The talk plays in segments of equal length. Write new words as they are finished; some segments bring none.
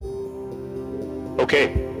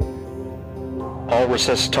Okay. All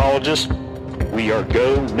resuscitologists, we are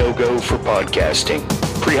go, no-go for podcasting.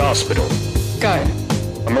 Pre-hospital. Go.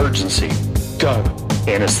 Emergency. Go.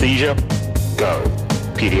 Anesthesia. Go.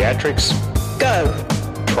 Pediatrics. Go.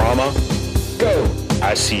 Trauma. Go.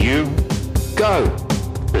 ICU. Go.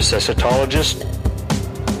 Resuscitologist,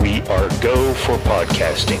 we are go for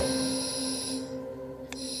podcasting.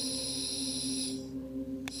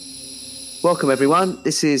 Welcome, everyone.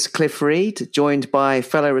 This is Cliff Reed, joined by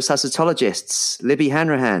fellow resuscitologists, Libby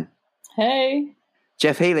Hanrahan. Hey.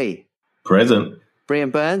 Jeff Healy. Present. Brian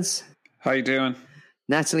Burns. How you doing?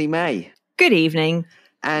 Natalie May. Good evening.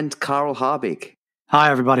 And Carl Harbig. Hi,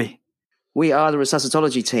 everybody. We are the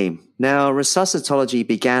resuscitology team. Now, resuscitology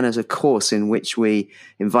began as a course in which we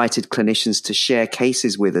invited clinicians to share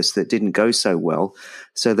cases with us that didn't go so well,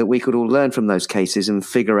 so that we could all learn from those cases and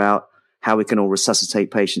figure out how we can all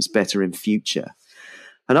resuscitate patients better in future.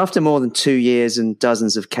 And after more than 2 years and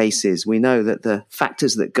dozens of cases, we know that the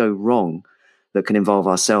factors that go wrong that can involve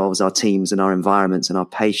ourselves, our teams, and our environments and our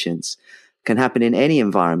patients can happen in any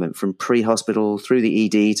environment, from pre-hospital through the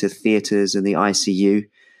ED to theatres and the ICU,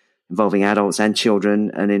 involving adults and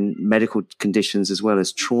children, and in medical conditions as well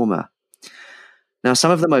as trauma. Now,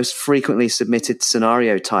 some of the most frequently submitted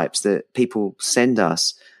scenario types that people send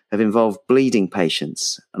us have involved bleeding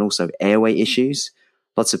patients and also airway issues,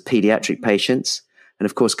 lots of pediatric patients, and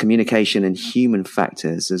of course, communication and human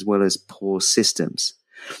factors, as well as poor systems.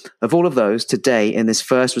 Of all of those, today in this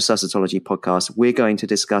first resuscitology podcast, we're going to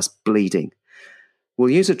discuss bleeding. We'll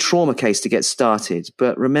use a trauma case to get started,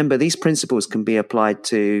 but remember, these principles can be applied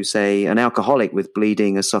to, say, an alcoholic with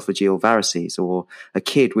bleeding esophageal varices, or a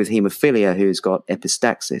kid with haemophilia who's got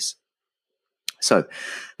epistaxis. So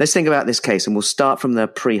let's think about this case, and we'll start from the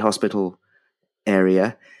pre-hospital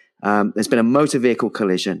area. There's been a motor vehicle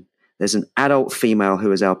collision. There's an adult female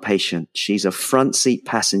who is our patient. She's a front seat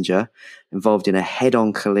passenger involved in a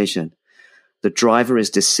head-on collision. The driver is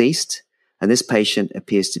deceased, and this patient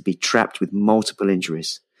appears to be trapped with multiple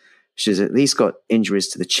injuries. She's at least got injuries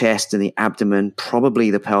to the chest and the abdomen, probably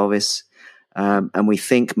the pelvis, and we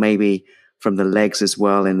think maybe from the legs as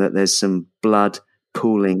well, in that there's some blood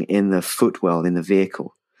pooling in the footwell in the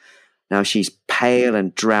vehicle. Now, she's pale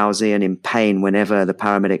and drowsy and in pain whenever the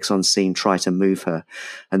paramedics on scene try to move her,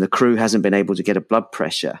 and the crew hasn't been able to get a blood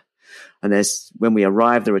pressure. And when we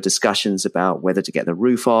arrive, there are discussions about whether to get the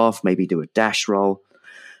roof off, maybe do a dash roll.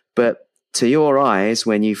 But to your eyes,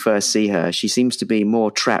 when you first see her, she seems to be more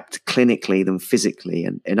trapped clinically than physically.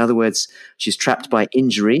 And in other words, she's trapped by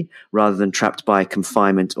injury rather than trapped by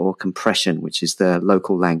confinement or compression, which is the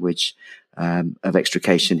local language of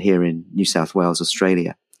extrication here in New South Wales,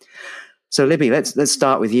 Australia. So, Libby, let's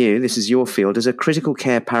start with you. This is your field. As a critical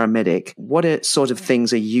care paramedic, what sort of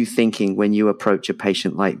things are you thinking when you approach a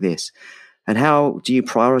patient like this? And how do you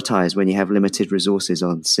prioritize when you have limited resources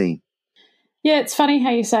on scene? Yeah, it's funny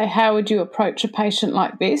how you say, how would you approach a patient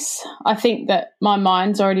like this? I think that my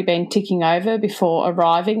mind's already been ticking over before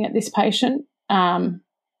arriving at this patient. Even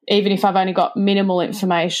if I've only got minimal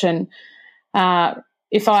information,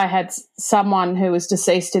 if I had someone who was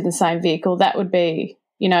deceased in the same vehicle, that would be,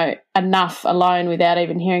 enough alone without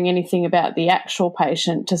even hearing anything about the actual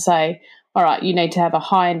patient to say, all right, you need to have a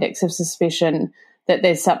high index of suspicion that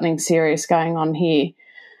there's something serious going on here.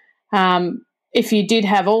 If you did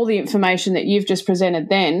have all the information that you've just presented,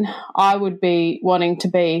 then I would be wanting to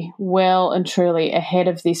be well and truly ahead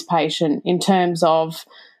of this patient in terms of,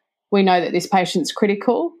 we know that this patient's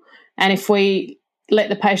critical, and if we let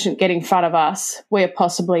the patient get in front of us, we're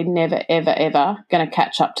possibly never, ever, ever going to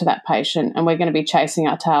catch up to that patient, and we're going to be chasing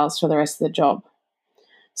our tails for the rest of the job.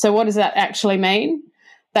 So what does that actually mean?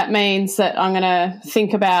 That means that I'm going to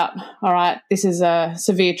think about, all right, this is a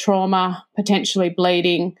severe trauma, potentially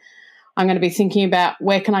bleeding. I'm going to be thinking about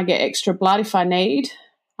where can I get extra blood if I need.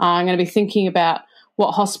 I'm going to be thinking about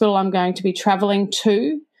what hospital I'm going to be travelling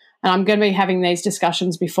to, and I'm going to be having these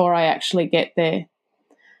discussions before I actually get there.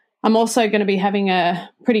 I'm also going to be having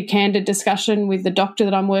a pretty candid discussion with the doctor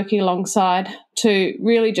that I'm working alongside to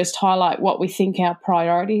really just highlight what we think our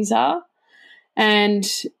priorities are. And,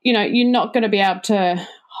 you're not going to be able to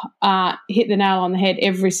hit the nail on the head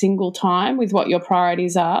every single time with what your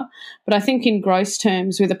priorities are. But I think in gross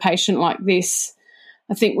terms with a patient like this,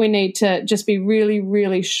 I think we need to just be really,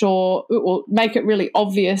 really sure, or make it really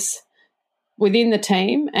obvious within the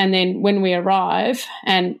team. And then when we arrive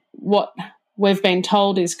and what we've been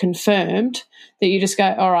told is confirmed, that you just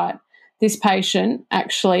go, all right, this patient,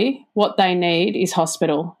 actually what they need is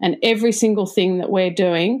hospital. And every single thing that we're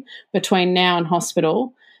doing between now and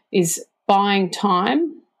hospital is buying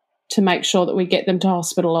time to make sure that we get them to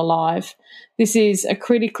hospital alive. This is a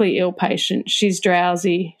critically ill patient. She's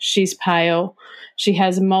drowsy, she's pale, she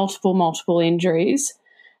has multiple injuries,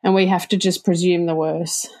 and we have to just presume the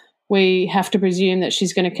worst. We have to presume that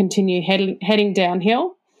she's going to continue heading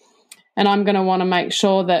downhill, and I'm going to want to make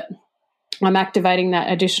sure that I'm activating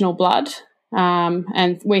that additional blood.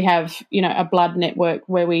 And we have, a blood network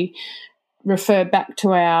where we refer back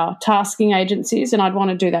to our tasking agencies, and I'd want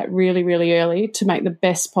to do that really, really early to make the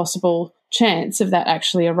best possible chance of that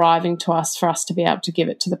actually arriving to us for us to be able to give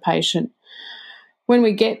it to the patient. When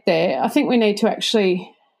we get there, I think we need to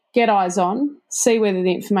actually get eyes on, see whether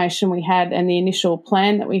the information we had and the initial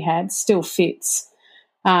plan that we had still fits.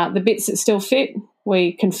 The bits that still fit,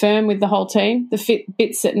 we confirm with the whole team. The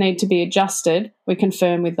bits that need to be adjusted, we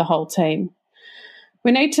confirm with the whole team.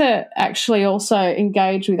 We need to actually also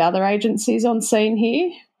engage with other agencies on scene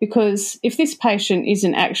here, because if this patient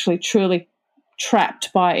isn't actually truly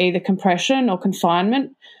trapped by either compression or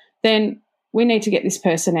confinement, then we need to get this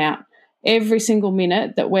person out. Every single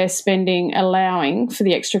minute that we're spending allowing for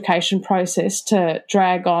the extrication process to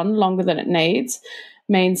drag on longer than it needs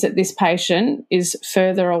means that this patient is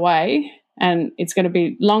further away, and it's going to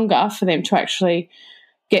be longer for them to actually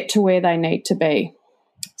get to where they need to be.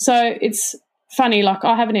 So it's funny, like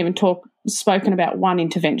I haven't even spoken about one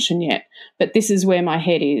intervention yet, but this is where my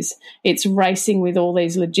head is. It's racing with all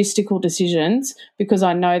these logistical decisions, because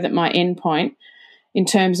I know that my endpoint in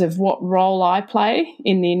terms of what role I play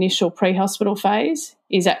in the initial pre-hospital phase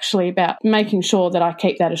is actually about making sure that I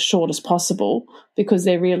keep that as short as possible, because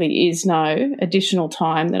there really is no additional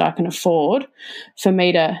time that I can afford for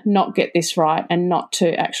me to not get this right and not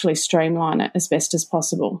to actually streamline it as best as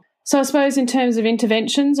possible. So I suppose in terms of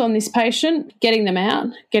interventions on this patient, getting them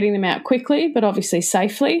out quickly, but obviously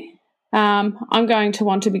safely. I'm going to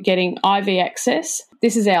want to be getting IV access.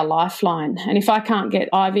 This is our lifeline. And if I can't get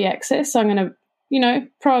IV access, I'm going to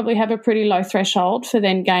probably have a pretty low threshold for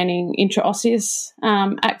then gaining intraosseous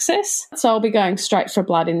access. So I'll be going straight for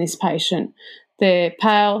blood in this patient. They're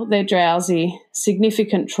pale, they're drowsy,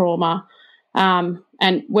 significant trauma,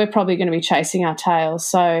 and we're probably going to be chasing our tails.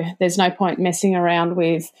 So there's no point messing around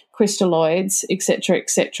with crystalloids, et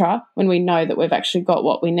cetera, when we know that we've actually got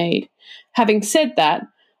what we need. Having said that,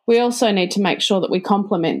 we also need to make sure that we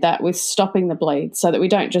complement that with stopping the bleed so that we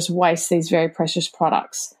don't just waste these very precious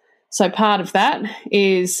products. So part of that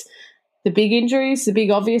is the big injuries, the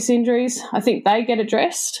big obvious injuries. I think they get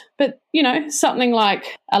addressed. But, something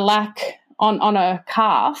like a lac on a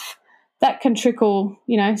calf, that can trickle,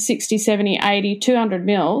 60, 70, 80, 200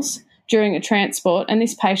 mils during a transport, and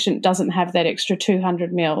this patient doesn't have that extra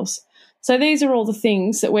 200 mils. So these are all the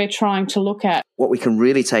things that we're trying to look at. What we can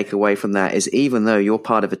really take away from that is, even though you're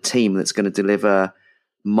part of a team that's going to deliver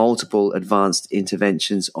multiple advanced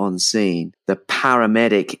interventions on scene, the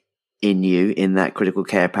paramedic in that critical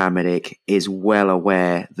care paramedic is well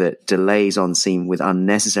aware that delays on scene with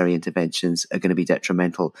unnecessary interventions are going to be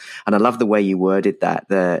detrimental. And I love the way you worded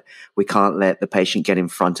that we can't let the patient get in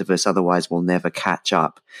front of us, otherwise we'll never catch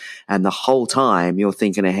up. And the whole time you're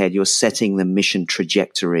thinking ahead, you're setting the mission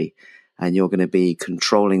trajectory, and you're going to be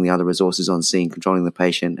controlling the other resources on scene, controlling the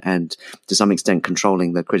patient, and to some extent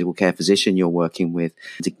controlling the critical care physician you're working with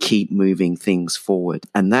to keep moving things forward.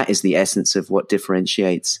 And that is the essence of what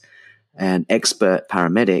differentiates an expert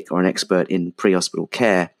paramedic or an expert in pre-hospital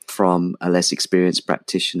care from a less experienced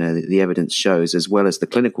practitioner. The evidence shows, as well as the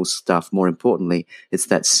clinical stuff, more importantly, it's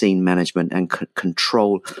that scene management and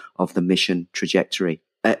control of the mission trajectory.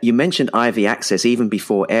 You mentioned IV access even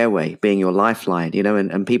before airway being your lifeline,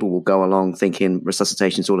 and people will go along thinking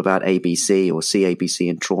resuscitation is all about ABC or CABC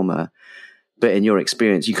and trauma. But in your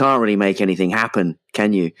experience, you can't really make anything happen,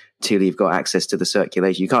 can you, till you've got access to the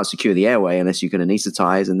circulation? You can't secure the airway unless you can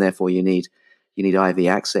anesthetize, and therefore you need IV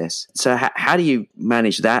access. So how do you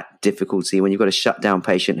manage that difficulty when you've got a shut down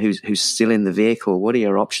patient who's still in the vehicle? What are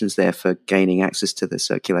your options there for gaining access to the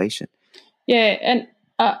circulation? Yeah, and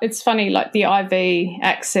it's funny, like the IV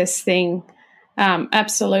access thing,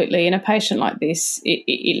 absolutely. In a patient like this,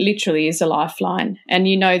 it literally is a lifeline. And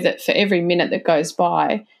you know that for every minute that goes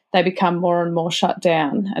by, they become more and more shut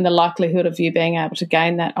down, and the likelihood of you being able to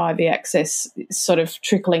gain that IV access is sort of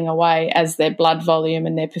trickling away as their blood volume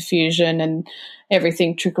and their perfusion and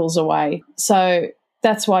everything trickles away. So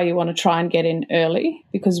that's why you want to try and get in early,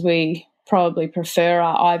 because we probably prefer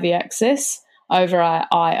our IV access over our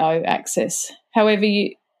IO access. However,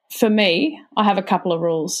 for me, I have a couple of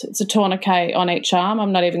rules. It's a tourniquet on each arm.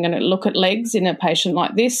 I'm not even going to look at legs in a patient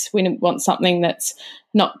like this. We want something that's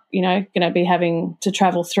not, going to be having to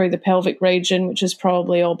travel through the pelvic region, which is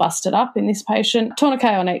probably all busted up in this patient.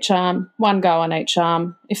 Tourniquet on each arm, one go on each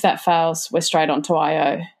arm. If that fails, we're straight on to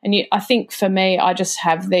IO. And I think for me, I just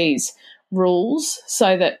have these rules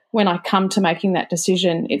so that when I come to making that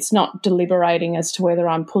decision, it's not deliberating as to whether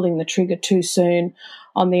I'm pulling the trigger too soon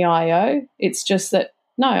on the IO. It's just that,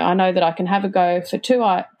 no, I know that I can have a go for two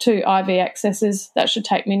IV accesses. That should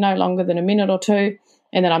take me no longer than a minute or two,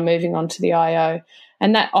 and then I'm moving on to the IO.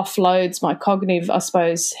 And that offloads my cognitive, I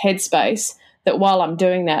suppose, headspace, that while I'm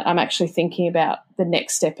doing that, I'm actually thinking about the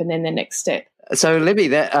next step and then the next step. So, Libby,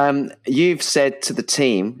 you've said to the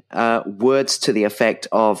team words to the effect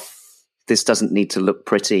of, this doesn't need to look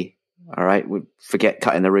pretty, all right? We forget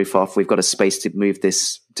cutting the roof off. We've got a space to move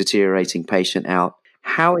this deteriorating patient out.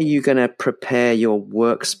 How are you going to prepare your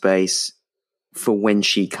workspace for when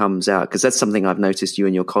she comes out? Because that's something I've noticed you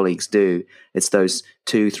and your colleagues do. It's those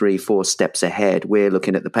 2, 3, 4 steps ahead. We're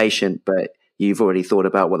looking at the patient, but you've already thought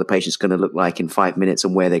about what the patient's going to look like in 5 minutes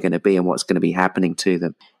and where they're going to be and what's going to be happening to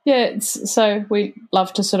them. Yeah, so we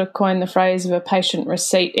love to sort of coin the phrase of a patient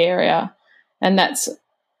receipt area, and that's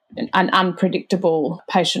an unpredictable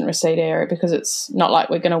patient receipt area, because it's not like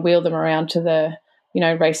we're going to wheel them around to the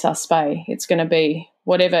resus bay. It's going to be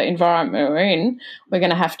whatever environment we're in, we're going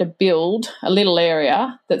to have to build a little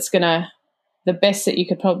area that's going to, the best that you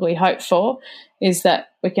could probably hope for is that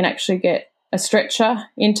we can actually get a stretcher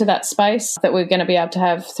into that space, that we're going to be able to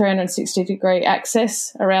have 360-degree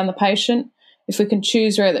access around the patient. If we can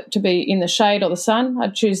choose whether to be in the shade or the sun,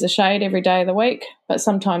 I'd choose the shade every day of the week, but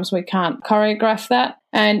sometimes we can't choreograph that.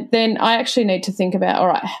 And then I actually need to think about, all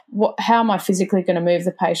right, how am I physically going to move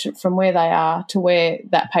the patient from where they are to where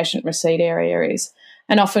that patient receipt area is?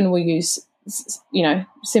 And often we use,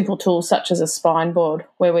 simple tools such as a spine board,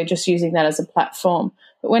 where we're just using that as a platform.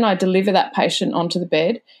 But when I deliver that patient onto the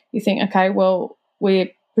bed, you think, okay, well, we're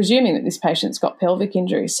presuming that this patient's got pelvic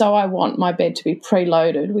injury, so I want my bed to be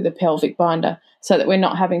preloaded with a pelvic binder so that we're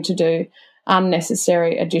not having to do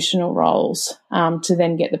unnecessary additional rolls to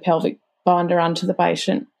then get the pelvic binder onto the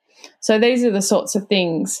patient. So these are the sorts of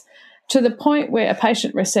things, to the point where a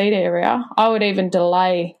patient receipt area, I would even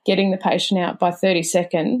delay getting the patient out by 30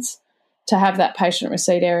 seconds to have that patient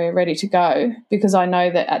receipt area ready to go, because I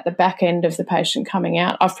know that at the back end of the patient coming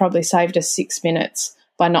out, I've probably saved us 6 minutes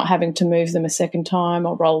by not having to move them a second time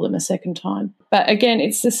or roll them a second time. But again,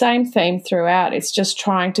 it's the same theme throughout. It's just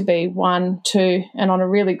trying to be 1, 2, and on a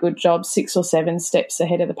really good job, 6 or 7 steps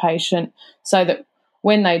ahead of the patient, so that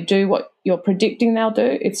when they do what you're predicting they'll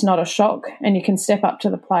do, it's not a shock, and you can step up to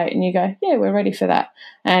the plate and you go, yeah, we're ready for that.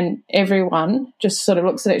 And everyone just sort of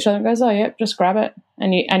looks at each other and goes, oh, yeah, just grab it.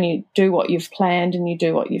 And you do what you've planned and you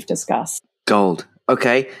do what you've discussed. Gold.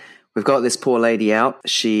 Okay, we've got this poor lady out.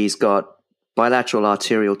 She's got bilateral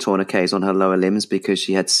arterial tourniquets on her lower limbs because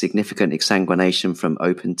she had significant exsanguination from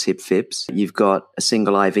open tib fibs. You've got a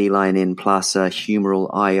single IV line in plus a humeral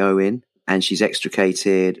IO in, and she's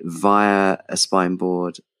extricated via a spine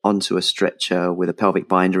board onto a stretcher with a pelvic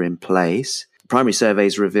binder in place. Primary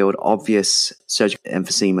surveys revealed obvious surgical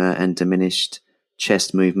emphysema and diminished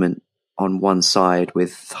chest movement on one side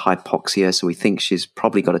with hypoxia, so we think she's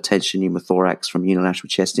probably got a tension pneumothorax from unilateral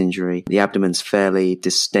chest injury. The abdomen's fairly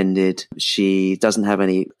distended. She doesn't have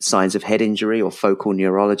any signs of head injury or focal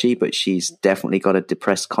neurology, but she's definitely got a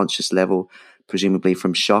depressed conscious level, presumably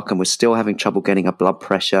from shock, and we're still having trouble getting her blood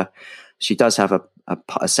pressure. She does have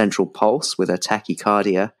a central pulse with a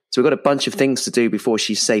tachycardia. So we've got a bunch of things to do before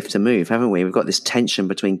she's safe to move, haven't we? We've got this tension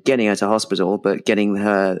between getting her to hospital, but getting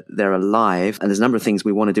her there alive. And there's a number of things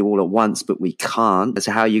we want to do all at once, but we can't.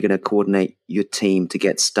 So how are you going to coordinate your team to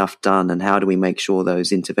get stuff done? And how do we make sure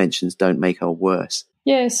those interventions don't make her worse?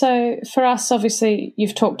 Yeah, so for us, obviously,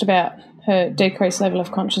 you've talked about her decreased level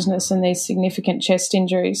of consciousness and these significant chest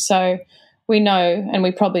injuries. So we know, and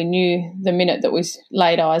we probably knew the minute that we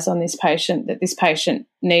laid eyes on this patient, that this patient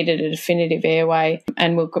needed a definitive airway,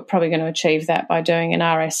 and we're probably going to achieve that by doing an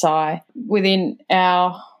RSI. Within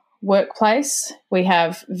our workplace, we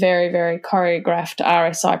have very, very choreographed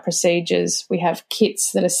RSI procedures. We have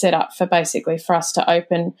kits that are set up for us to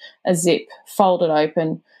open a zip, fold it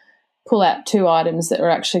open, pull out 2 items that are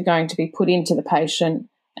actually going to be put into the patient,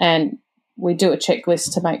 and we do a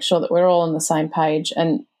checklist to make sure that we're all on the same page,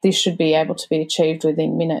 and this should be able to be achieved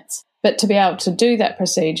within minutes. But to be able to do that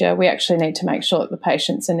procedure, we actually need to make sure that the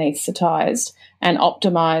patients are anaesthetised and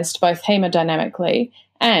optimised both hemodynamically,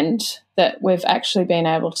 and that we've actually been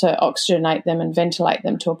able to oxygenate them and ventilate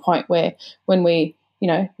them to a point where when we,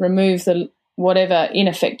 remove the whatever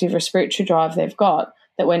ineffective respiratory drive they've got,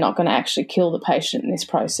 that we're not going to actually kill the patient in this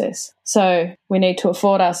process. So we need to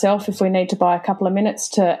afford ourselves, if we need to buy a couple of minutes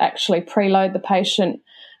to actually preload the patient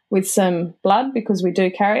with some blood because we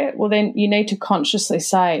do carry it, well, then you need to consciously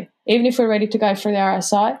say, even if we're ready to go for the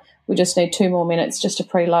RSI, we just need 2 more minutes just to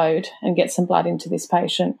preload and get some blood into this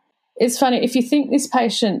patient. It's funny, if you think this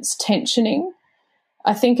patient's tensioning,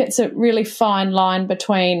 I think it's a really fine line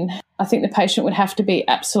between, I think the patient would have to be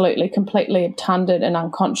absolutely completely obtunded and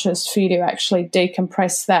unconscious for you to actually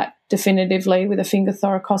decompress that definitively with a finger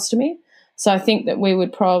thoracostomy. So I think that we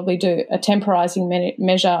would probably do a temporising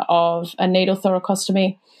measure of a needle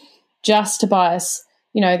thoracostomy just to buy us,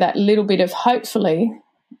 that little bit of hopefully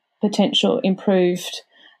potential improved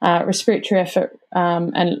respiratory effort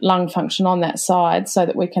and lung function on that side, so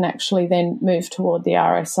that we can actually then move toward the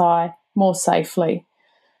RSI more safely.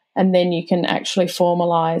 And then you can actually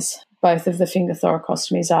formalise both of the finger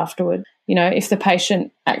thoracostomies afterward. If the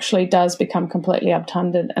patient actually does become completely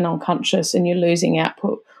obtunded and unconscious and you're losing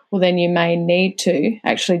output, well, then you may need to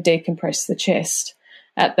actually decompress the chest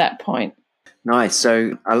at that point. Nice.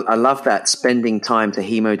 So I love that, spending time to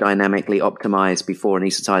hemodynamically optimize before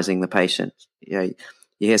anaesthetizing the patient. You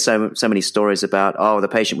hear so many stories about, the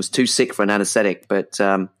patient was too sick for an anesthetic, but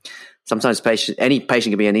sometimes any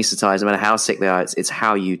patient can be anaesthetized, no matter how sick they are. It's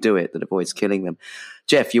how you do it that avoids killing them.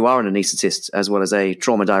 Jeff, you are an anaesthetist as well as a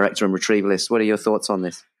trauma director and retrievalist. What are your thoughts on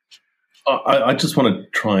this? I just want to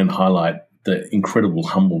try and highlight the incredible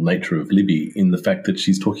humble nature of Libby in the fact that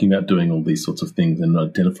she's talking about doing all these sorts of things and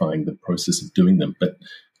identifying the process of doing them. But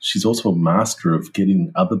she's also a master of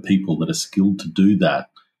getting other people that are skilled to do that,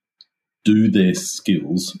 do their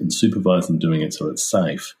skills and supervise them doing it so it's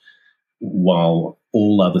safe, while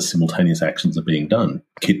all other simultaneous actions are being done.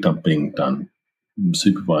 Kit dump being done,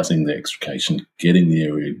 supervising the extrication, getting the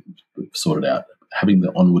area sorted out, having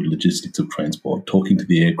the onward logistics of transport, talking to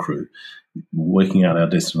the air crew, working out our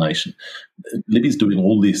destination. Libby's doing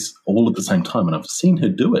all this all at the same time, and I've seen her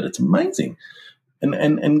do it. It's amazing.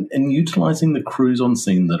 And utilising the crews on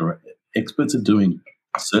scene that are experts at doing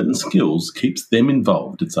certain skills keeps them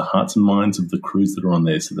involved. It's the hearts and minds of the crews that are on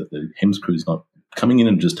there, so that the HEMS crew's not coming in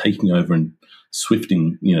and just taking over and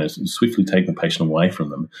swiftly taking the patient away from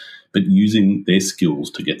them, but using their skills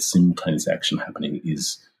to get simultaneous action happening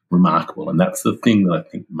is remarkable. And that's the thing that I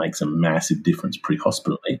think makes a massive difference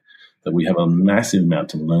pre-hospitally, that we have a massive amount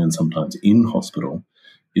to learn sometimes in hospital,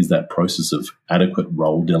 is that process of adequate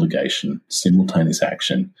role delegation, simultaneous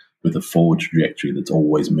action with a forward trajectory that's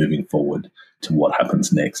always moving forward to what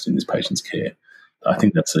happens next in this patient's care. I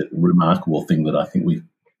think that's a remarkable thing that I think we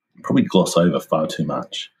probably gloss over far too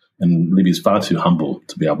much. And Libby's far too humble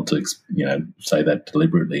to be able to, say that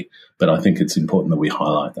deliberately. But I think it's important that we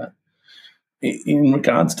highlight that. In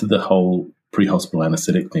regards to the whole pre-hospital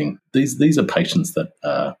anaesthetic thing, these are patients that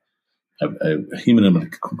are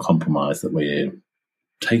hemodynamically compromised, that we're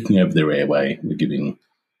taking over their airway, we're giving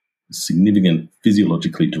significant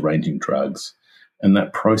physiologically deranging drugs. And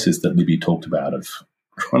that process that Libby talked about of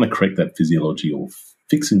trying to correct that physiology or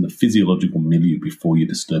fixing the physiological milieu before you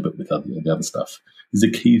disturb it with the other stuff is a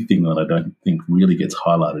key thing that I don't think really gets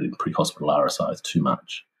highlighted in pre-hospital RSIs too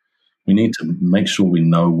much. We need to make sure we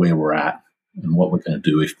know where we're at and what we're going to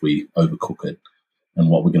do if we overcook it and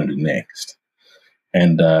what we're going to do next.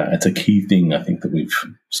 And it's a key thing, I think, that we've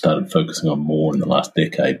started focusing on more in the last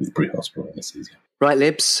decade with pre-hospital anaesthesia. Right,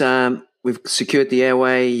 Libs, we've secured the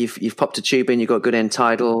airway. You've popped a tube in. You've got good end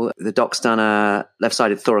tidal. The doc's done a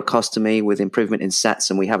left-sided thoracostomy with improvement in SATs,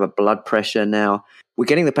 and we have a blood pressure now. We're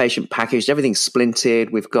getting the patient packaged. Everything's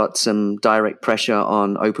splintered. We've got some direct pressure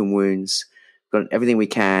on open wounds. We've got everything we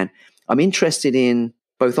can. I'm interested in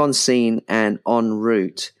both on scene and en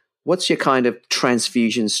route. What's your kind of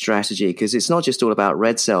transfusion strategy? Because it's not just all about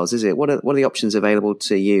red cells, is it? What are the options available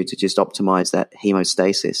to you to just optimize that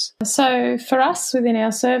hemostasis? So for us within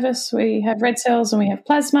our service, we have red cells and we have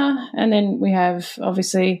plasma, and then we have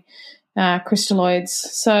obviously crystalloids.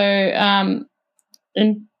 So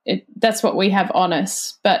that's what we have on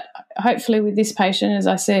us. But hopefully with this patient, as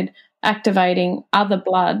I said, activating other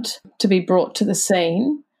blood to be brought to the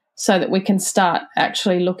scene, so that we can start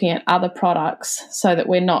actually looking at other products, so that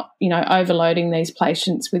we're not, overloading these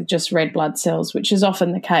patients with just red blood cells, which is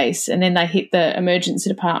often the case. And then they hit the emergency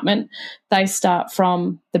department. They start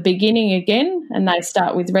from the beginning again, and they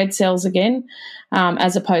start with red cells again,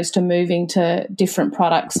 as opposed to moving to different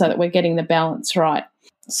products so that we're getting the balance right.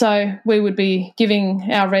 So we would be giving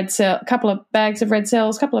our red cell, a couple of bags of red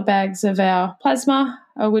cells, a couple of bags of our plasma.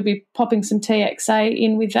 I would be popping some TXA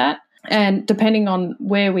in with that. And depending on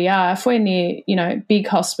where we are, if we're near, big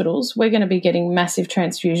hospitals, we're going to be getting massive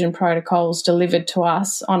transfusion protocols delivered to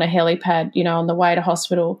us on a helipad, on the way to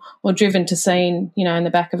hospital, or driven to scene, in the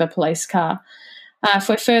back of a police car. If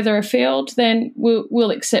we're further afield, then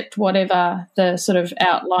we'll accept whatever the sort of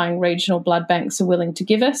outlying regional blood banks are willing to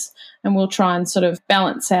give us, and we'll try and sort of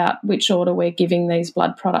balance out which order we're giving these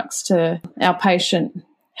blood products to our patient.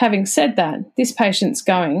 Having said that, this patient's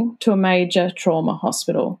going to a major trauma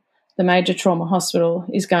hospital. The major trauma hospital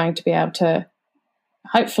is going to be able to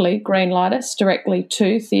hopefully green light us directly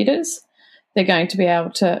to theatres. They're going to be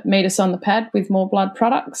able to meet us on the pad with more blood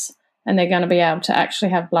products, and they're going to be able to actually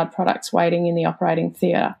have blood products waiting in the operating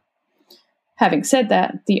theatre. Having said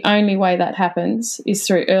that, the only way that happens is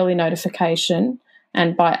through early notification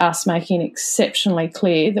and by us making exceptionally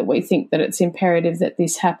clear that we think that it's imperative that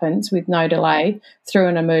this happens with no delay through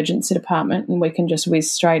an emergency department, and we can just whiz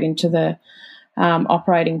straight into the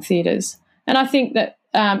operating theatres. And I think that,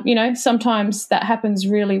 sometimes that happens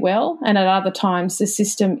really well, and at other times the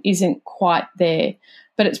system isn't quite there.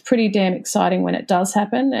 But it's pretty damn exciting when it does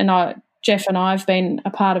happen. And Jeff and I have been a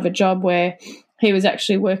part of a job where he was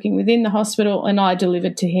actually working within the hospital, and I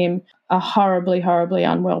delivered to him a horribly, horribly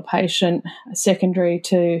unwell patient, secondary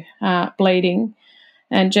to bleeding.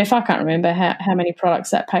 And Jeff, I can't remember how many products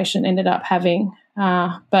that patient ended up having,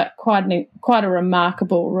 but quite a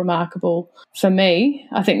remarkable for me.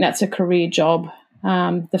 I think that's a career job.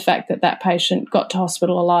 The fact that patient got to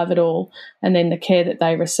hospital alive at all, and then the care that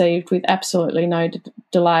they received with absolutely no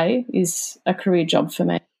delay, is a career job for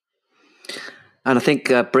me. And I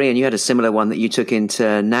think, Brian, you had a similar one that you took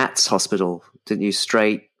into Nats Hospital, didn't you?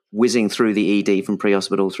 Straight whizzing through the ED from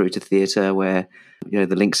pre-hospital through to theatre, where the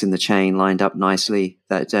links in the chain lined up nicely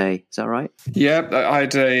that day. Is that right? Yeah, I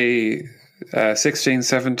had a 16,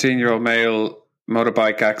 17-year-old male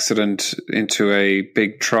motorbike accident into a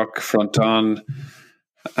big truck front on,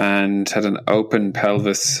 and had an open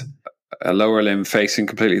pelvis, a lower limb facing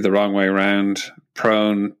completely the wrong way around,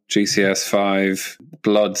 prone, GCS5,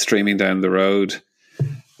 blood streaming down the road.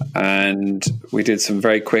 And we did some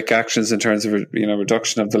very quick actions in terms of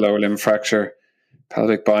reduction of the lower limb fracture,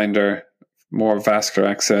 pelvic binder, more vascular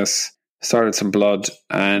access, started some blood,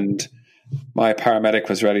 and my paramedic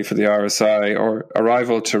was ready for the RSI, or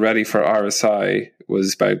arrival to ready for RSI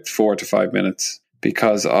was about 4 to 5 minutes,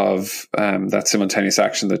 because of that simultaneous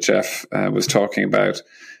action that Jeff was talking about.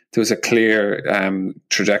 There was a clear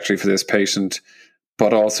trajectory for this patient,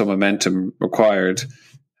 but also momentum required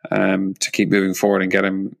to keep moving forward and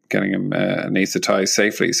getting him anesthetized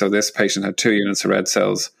safely. So this patient had 2 units of red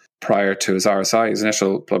cells prior to his RSI. His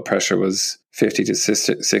initial blood pressure was 50 to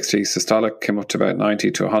 60 systolic, came up to about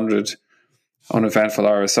 90 to 100. Uneventful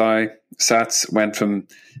RSI. SATs went from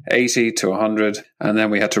 80 to 100, and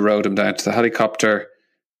then we had to road him down to the helicopter.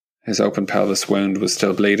 His open pelvis wound was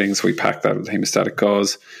still bleeding, so we packed that with hemostatic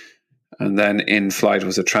gauze. And then in flight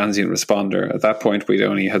was a transient responder. At that point, we'd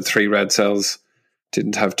only had 3 red cells,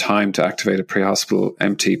 didn't have time to activate a pre-hospital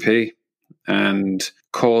MTP, and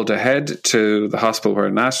called ahead to the hospital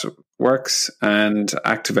where Nat works and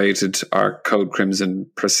activated our Code Crimson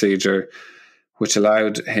procedure, which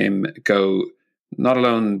allowed him go not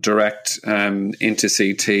alone direct into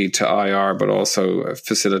CT to IR, but also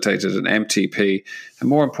facilitated an MTP. And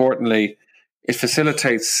more importantly, it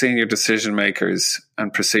facilitates senior decision makers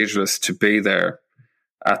and proceduralists to be there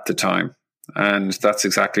at the time. And that's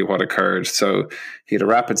exactly what occurred. So he had a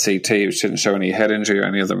rapid CT, which didn't show any head injury or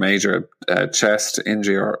any other major chest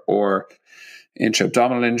injury or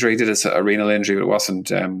intra-abdominal injury. He did a renal injury, but it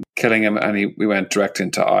wasn't killing him. And we went direct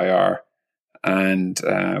into IR. And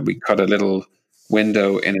we cut a little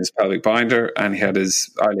window in his pelvic binder, and he had his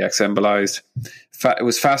iliacs embolized. It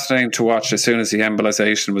was fascinating to watch, as soon as the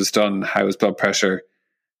embolization was done, how his blood pressure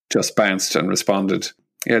just bounced and responded.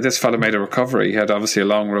 Yeah, this fellow made a recovery. He had obviously a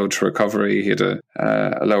long road to recovery. He had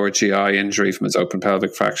a lower GI injury from his open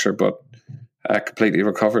pelvic fracture, but completely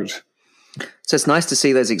recovered. So it's nice to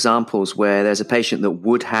see those examples where there's a patient that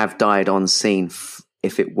would have died on scene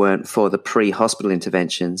if it weren't for the pre-hospital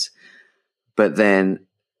interventions, but then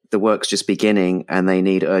the work's just beginning and they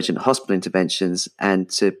need urgent hospital interventions, and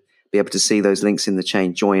to be able to see those links in the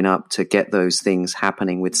chain join up to get those things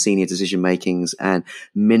happening with senior decision makings and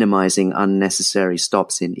minimizing unnecessary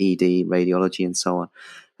stops in ED, radiology, and so on.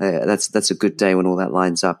 That's a good day when all that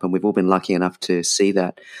lines up, and we've all been lucky enough to see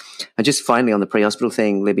that. And just finally on the pre-hospital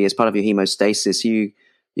thing, Libby, as part of your hemostasis, you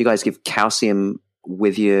guys give calcium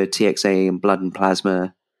with your TXA and blood and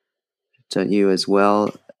plasma, don't you, as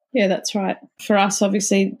well? Yeah, that's right. For us,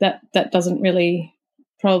 obviously, that doesn't really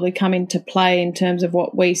probably come into play in terms of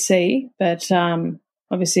what we see, but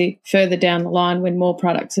obviously further down the line when more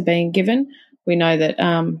products are being given, we know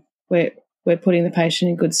that we're putting the patient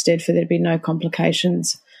in good stead for there to be no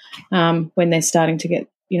complications when they're starting to get,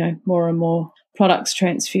 more and more products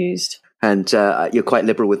transfused. And you're quite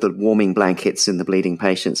liberal with the warming blankets in the bleeding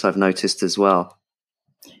patients, I've noticed as well.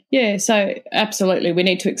 Yeah, so absolutely. We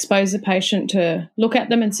need to expose the patient to look at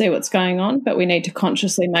them and see what's going on, but we need to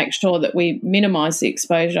consciously make sure that we minimise the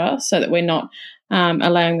exposure so that we're not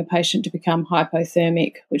allowing the patient to become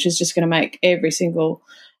hypothermic, which is just going to make every single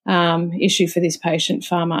issue for this patient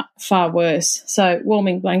far worse. So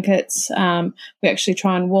warming blankets, we actually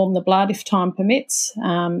try and warm the blood if time permits,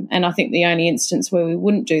 and I think the only instance where we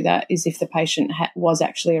wouldn't do that is if the patient was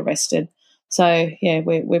actually arrested. So, yeah,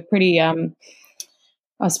 we're pretty...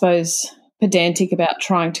 I suppose, pedantic about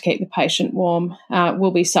trying to keep the patient warm.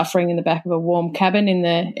 We'll be suffering in the back of a warm cabin in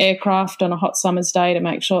the aircraft on a hot summer's day to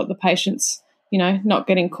make sure that the patient's, not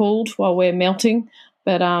getting cooled while we're melting.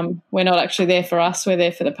 But we're not actually there for us. We're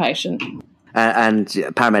there for the patient. And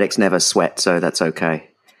paramedics never sweat, so that's okay.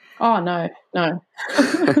 Oh, no.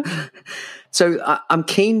 So I'm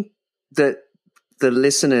keen that the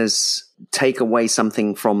listeners take away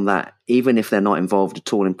something from that, even if they're not involved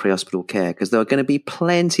at all in pre-hospital care, because there are going to be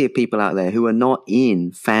plenty of people out there who are not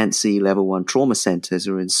in fancy level 1 trauma centers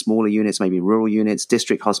or in smaller units, maybe rural units,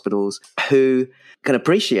 district hospitals, who can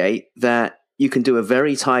appreciate that you can do a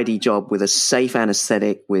very tidy job with a safe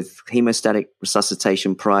anesthetic, with hemostatic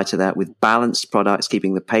resuscitation prior to that, with balanced products,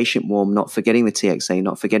 keeping the patient warm, not forgetting the TXA,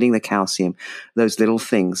 not forgetting the calcium, those little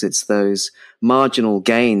things. It's those marginal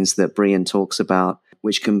gains that Brian talks about,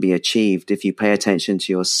 which can be achieved if you pay attention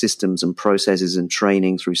to your systems and processes and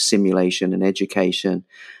training through simulation and education.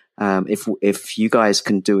 If you guys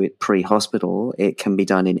can do it pre-hospital, it can be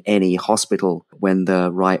done in any hospital when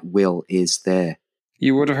the right will is there.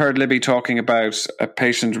 You would have heard Libby talking about a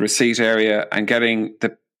patient receipt area and getting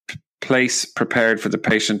the place prepared for the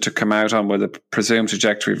patient to come out on with a presumed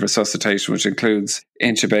trajectory of resuscitation, which includes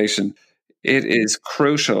intubation. It is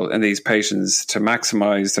crucial in these patients to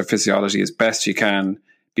maximize their physiology as best you can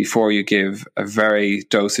before you give a very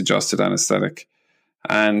dose-adjusted anesthetic.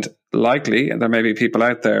 And likely, there may be people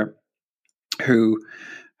out there who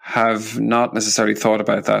have not necessarily thought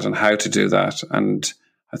about that and how to do that. And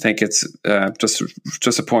I think it's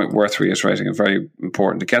just a point worth reiterating and very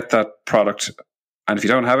important to get that product. And if you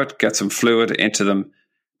don't have it, get some fluid into them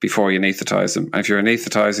before you anaesthetize them. And if you're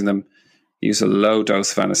anaesthetizing them, use a low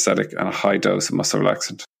dose of anesthetic and a high dose of muscle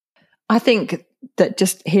relaxant. I think that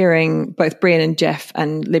just hearing both Brian and Jeff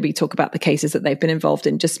and Libby talk about the cases that they've been involved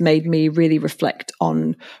in just made me really reflect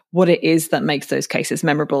on what it is that makes those cases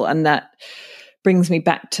memorable. And that brings me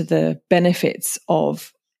back to the benefits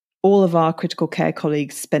of all of our critical care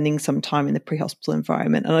colleagues spending some time in the pre-hospital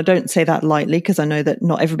environment. And I don't say that lightly because I know that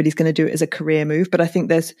not everybody's going to do it as a career move, but I think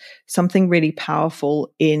there's something really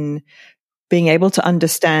powerful in being able to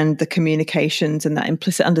understand the communications and that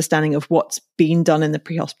implicit understanding of what's been done in the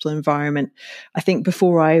pre-hospital environment. I think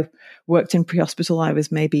before I worked in pre-hospital, I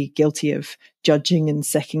was maybe guilty of judging and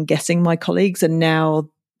second guessing my colleagues. And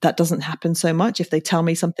now that doesn't happen so much. If they tell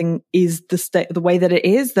me something is the way that it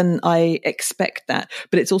is, then I expect that.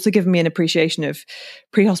 But it's also given me an appreciation of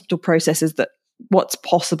pre-hospital processes, that what's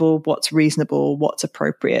possible, what's reasonable, what's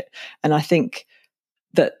appropriate. And I think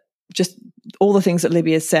that just all the things that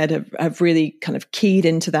Libby has said have really kind of keyed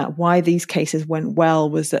into that. Why these cases went well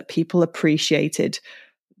was that people appreciated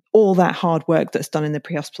all that hard work that's done in the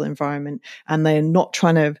pre-hospital environment, and they're not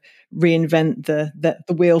trying to reinvent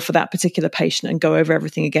the wheel for that particular patient and go over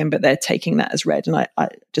everything again, but they're taking that as read. And I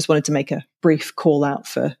just wanted to make a brief call out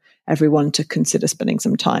for everyone to consider spending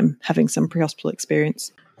some time having some pre-hospital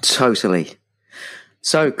experience. Totally.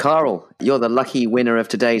 So, Carl, you're the lucky winner of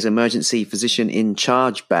today's Emergency Physician in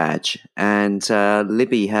Charge badge, and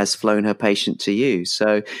Libby has flown her patient to you.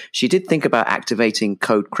 So she did think about activating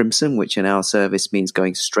Code Crimson, which in our service means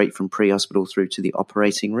going straight from pre-hospital through to the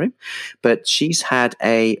operating room. But she's had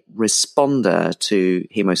a responder to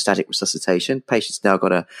hemostatic resuscitation. Patient's now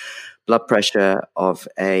got a blood pressure of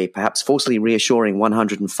a perhaps falsely reassuring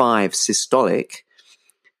 105 systolic.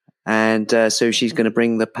 And so she's going to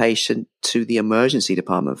bring the patient to the emergency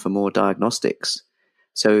department for more diagnostics.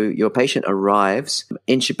 So your patient arrives,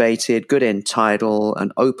 intubated, good end tidal,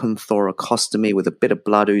 an open thoracostomy with a bit of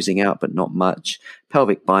blood oozing out, but not much,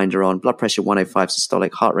 pelvic binder on, blood pressure 105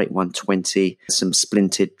 systolic, heart rate 120, some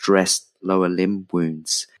splinted, dressed lower limb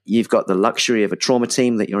wounds. You've got the luxury of a trauma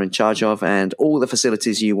team that you're in charge of and all the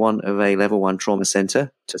facilities you want of a level 1 trauma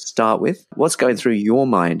center to start with. What's going through your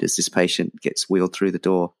mind as this patient gets wheeled through the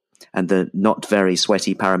door and the not very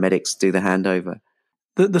sweaty paramedics do the handover?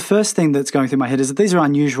 The first thing that's going through my head is that these are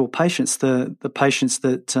unusual patients, the patients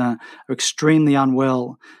that are extremely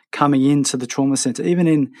unwell coming into the trauma centre. Even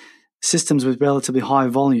in systems with relatively high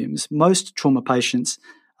volumes, most trauma patients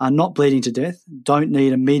are not bleeding to death, don't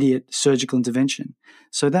need immediate surgical intervention.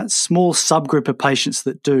 So that small subgroup of patients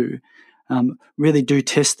that do really do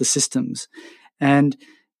test the systems. And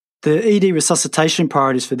the ED resuscitation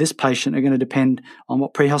priorities for this patient are going to depend on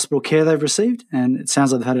what pre-hospital care they've received, and it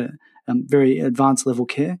sounds like they've had a very advanced level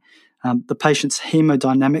care, the patient's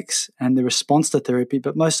hemodynamics and the response to therapy,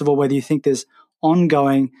 but most of all, whether you think there's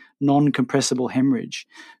ongoing non-compressible hemorrhage.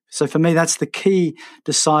 So for me, that's the key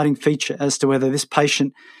deciding feature as to whether this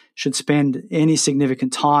patient should spend any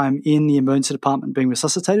significant time in the emergency department being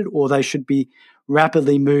resuscitated, or they should be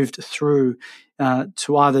rapidly moved through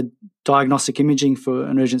to either diagnostic imaging for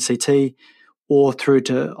an urgent CT or through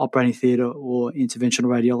to operating theatre or interventional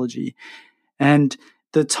radiology. And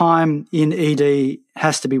the time in ED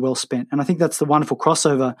has to be well spent. And I think that's the wonderful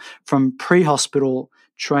crossover from pre-hospital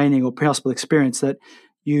training or pre-hospital experience, that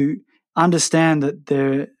you understand that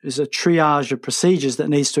there is a triage of procedures that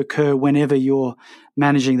needs to occur whenever you're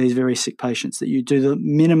managing these very sick patients, that you do the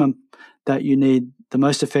minimum that you need, the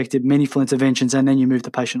most effective, meaningful interventions, and then you move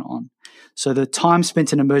the patient on. So the time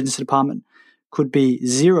spent in emergency department could be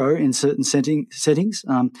zero in certain settings.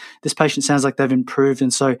 This patient sounds like they've improved,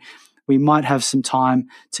 and so we might have some time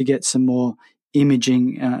to get some more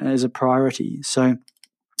imaging as a priority. So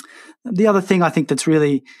the other thing I think that's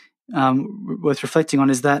really worth reflecting on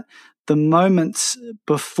is that the moments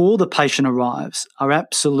before the patient arrives are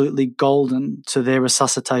absolutely golden to their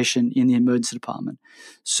resuscitation in the emergency department.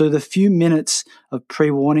 So the few minutes of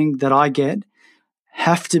pre-warning that I get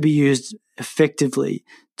have to be used effectively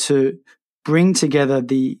to bring together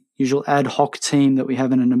the usual ad hoc team that we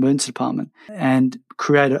have in an emergency department and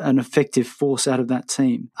create an effective force out of that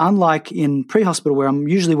team. Unlike in pre-hospital, where I'm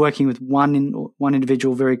usually working with one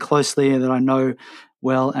individual very closely that I know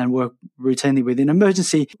well and work routinely with. In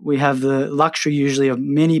emergency, we have the luxury usually of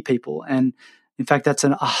many people, and in fact, that's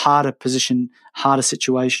a harder position, harder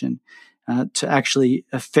situation to actually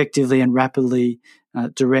effectively and rapidly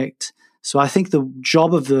direct. So I think the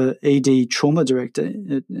job of the ED trauma director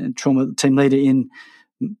and trauma team leader in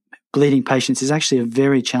bleeding patients is actually a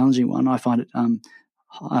very challenging one. I find it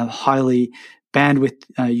highly bandwidth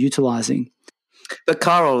utilizing. But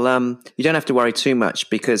Carl, you don't have to worry too much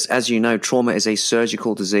because, as you know, trauma is a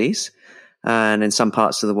surgical disease. And in some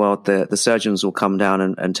parts of the world, the surgeons will come down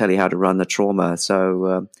and tell you how to run the trauma.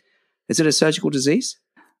 So is it a surgical disease?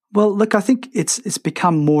 Well, look, I think it's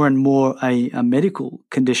become more and more a medical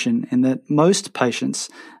condition in that most patients,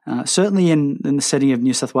 certainly in the setting of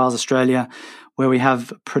New South Wales, Australia, where we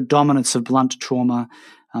have predominance of blunt trauma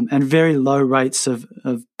and very low rates of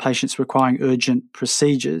patients requiring urgent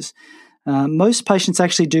procedures, most patients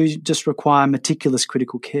actually do just require meticulous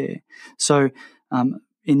critical care. So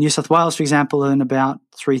in New South Wales, for example, in about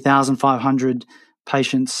 3,500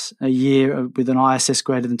 patients a year with an ISS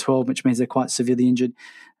greater than 12, which means they're quite severely injured,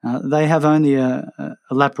 they have only a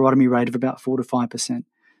laparotomy rate of about 4 to 5%.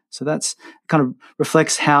 So that's kind of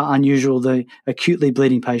reflects how unusual the acutely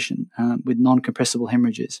bleeding patient with non-compressible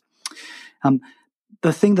hemorrhage is.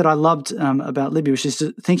 The thing that I loved about Libby was just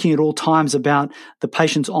thinking at all times about the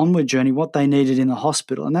patient's onward journey, what they needed in the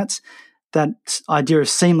hospital. And that's that idea of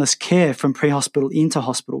seamless care from pre-hospital into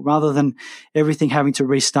hospital rather than everything having to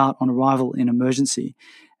restart on arrival in emergency.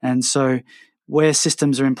 And so where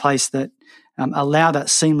systems are in place that allow that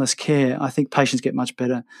seamless care, I think patients get much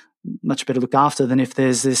better looked after than if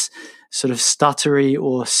there's this sort of stuttery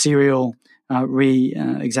or serial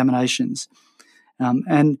re-examinations.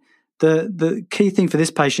 And the key thing for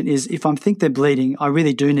this patient is if I think they're bleeding, I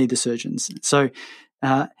really do need the surgeons. So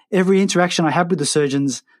every interaction I have with the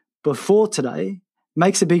surgeons before today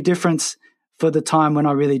makes a big difference for the time when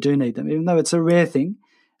I really do need them. Even though it's a rare thing,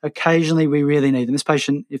 occasionally we really need them. This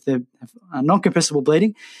patient, if they're non-compressible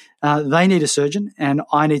bleeding, they need a surgeon and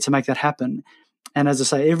I need to make that happen. And as I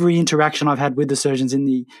say, every interaction I've had with the surgeons in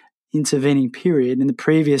the intervening period, in the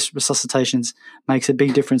previous resuscitations, makes a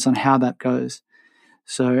big difference on how that goes.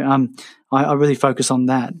 So I really focus on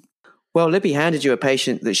that. Well, Libby handed you a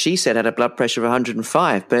patient that she said had a blood pressure of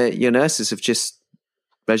 105, but your nurses have just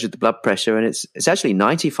measured the blood pressure and it's actually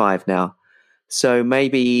 95 now. So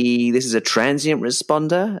maybe this is a transient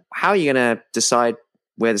responder. How are you going to decide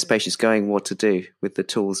where this patient's going, what to do with the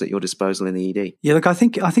tools at your disposal in the ED? Yeah, look, I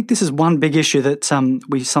think this is one big issue that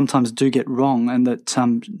we sometimes do get wrong and that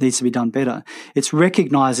needs to be done better. It's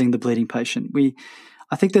recognizing the bleeding patient.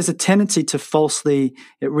 I think there's a tendency to falsely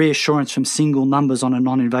get reassurance from single numbers on a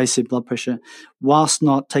non-invasive blood pressure whilst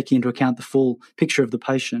not taking into account the full picture of the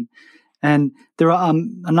patient. And there are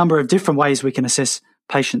a number of different ways we can assess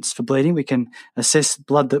patients for bleeding. We can assess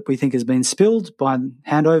blood that we think has been spilled by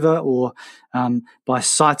handover or by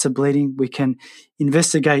sites of bleeding. We can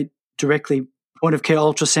investigate directly point of care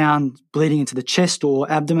ultrasound bleeding into the chest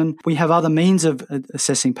or abdomen. We have other means of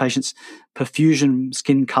assessing patients, perfusion,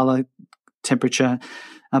 skin color, temperature,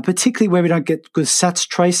 particularly where we don't get good SATS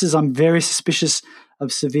traces. I'm very suspicious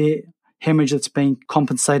of severe hemorrhage that's been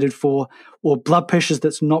compensated for, or blood pressures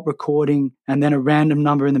that's not recording, and then a random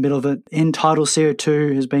number in the middle of it. End-tidal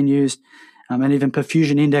CO2 has been used, and even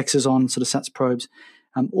perfusion indexes on sort of SATS probes.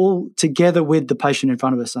 All together with the patient in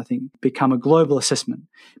front of us, I think, become a global assessment.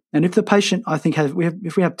 And if the patient, I think,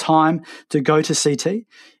 if we have time to go to CT,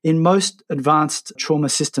 in most advanced trauma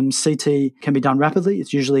systems, CT can be done rapidly.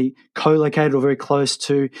 It's usually co-located or very close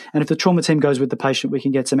to, and if the trauma team goes with the patient, we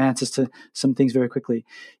can get some answers to some things very quickly.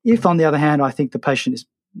 If, on the other hand, I think the patient is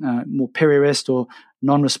more peri-arrest or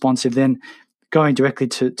non-responsive, then going directly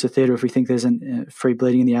to theatre if we think there's free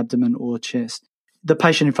bleeding in the abdomen or chest. The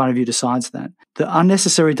patient in front of you decides that. The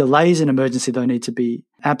unnecessary delays in emergency, though, need to be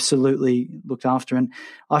absolutely looked after. And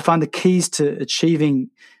I find the keys to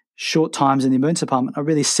achieving short times in the emergency department are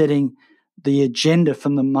really setting the agenda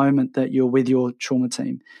from the moment that you're with your trauma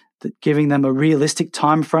team, that giving them a realistic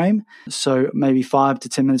time frame. So maybe 5 to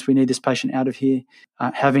 10 minutes, we need this patient out of here,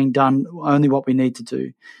 having done only what we need to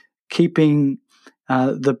do, keeping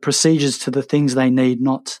the procedures to the things they need,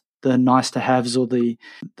 not the nice to haves or the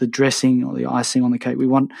dressing or the icing on the cake. We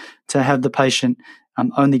want to have the patient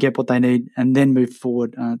only get what they need and then move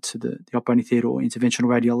forward to the operating theatre or interventional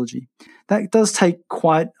radiology. That does take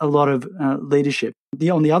quite a lot of leadership.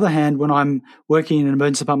 On the other hand, when I'm working in an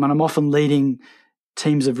emergency department, I'm often leading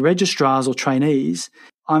teams of registrars or trainees.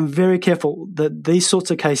 I'm very careful that these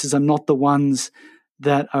sorts of cases are not the ones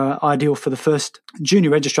that are ideal for the first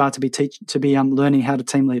junior registrar to be learning how to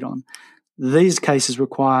team lead on. These cases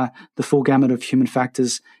require the full gamut of human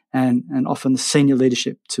factors and often the senior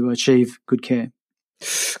leadership to achieve good care.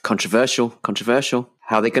 Controversial.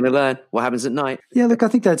 How are they going to learn? What happens at night? Yeah, look, I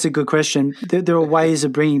think that's a good question. There are ways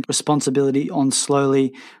of bringing responsibility on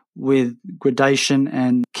slowly with gradation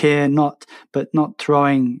and care, but not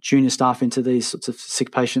throwing junior staff into these sorts of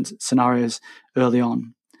sick patient scenarios early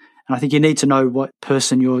on. And I think you need to know what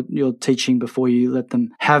person you're teaching before you let them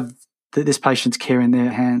have this patient's care in their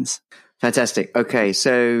hands. Fantastic. Okay,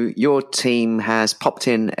 so your team has popped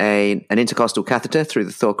in an intercostal catheter through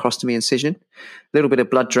the thoracostomy incision, a little bit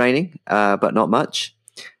of blood draining, but not much.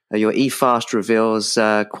 Your eFast reveals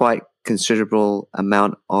quite considerable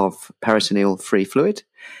amount of peritoneal free fluid,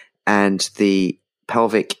 and the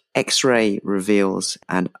pelvic X-ray reveals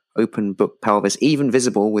an open book pelvis, even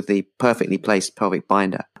visible with the perfectly placed pelvic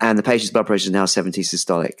binder. And the patient's blood pressure is now 70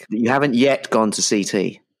 systolic. You haven't yet gone to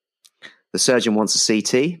CT. The surgeon wants a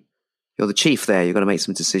CT. You're the chief there. You've got to make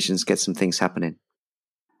some decisions, get some things happening.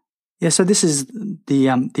 Yeah, so this is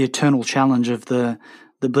the eternal challenge of the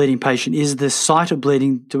bleeding patient. Is the site of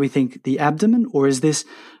bleeding, do we think, the abdomen, or is this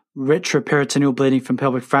retroperitoneal bleeding from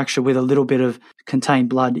pelvic fracture with a little bit of contained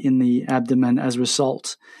blood in the abdomen as a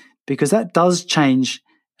result? Because that does change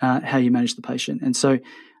how you manage the patient. And so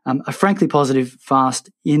a frankly positive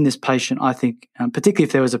fast in this patient, I think, particularly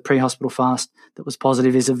if there was a pre-hospital fast that was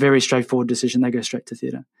positive, is a very straightforward decision. They go straight to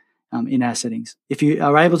theatre. In our settings. If you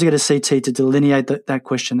are able to get a CT to delineate that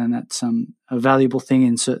question, then that's a valuable thing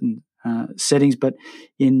in certain settings. But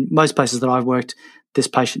in most places that I've worked, this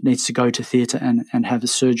patient needs to go to theatre and have a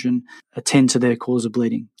surgeon attend to their cause of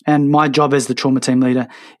bleeding. And my job as the trauma team leader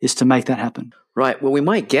is to make that happen. Right. Well, we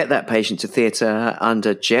might get that patient to theatre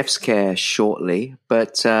under Jeff's care shortly,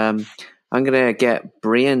 but I'm going to get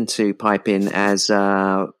Brian to pipe in as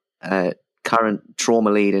current trauma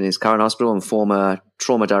lead in his current hospital and former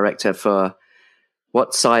trauma director for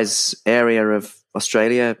what size area of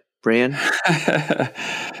Australia, Brian?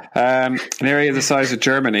 An area the size of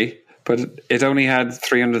Germany, but it only had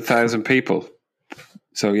 300,000 people.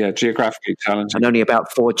 So, yeah, geographically challenging. And only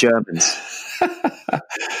about 4 Germans.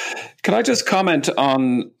 Can I just comment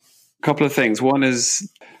on a couple of things? One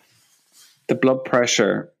is the blood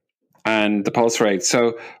pressure and the pulse rate.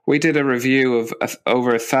 So we did a review of over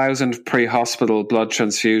 1,000 pre-hospital blood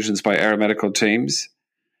transfusions by aeromedical teams,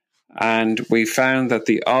 and we found that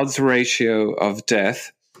the odds ratio of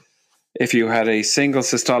death, if you had a single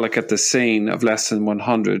systolic at the scene of less than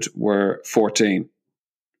 100, were 14.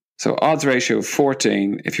 So odds ratio of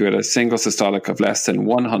 14 if you had a single systolic of less than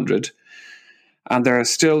 100. And there are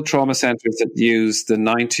still trauma centres that use the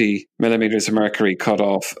 90 millimeters of mercury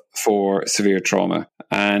cutoff for severe trauma.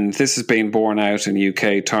 And this has been borne out in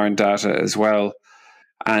UK TARN data as well.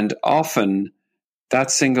 And often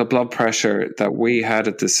that single blood pressure that we had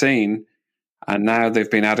at the scene and now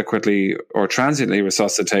they've been adequately or transiently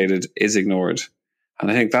resuscitated is ignored. And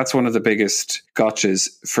I think that's one of the biggest gotchas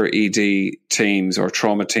for ED teams or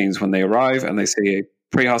trauma teams when they arrive and they see a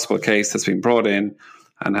pre-hospital case that's been brought in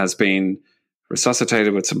and has been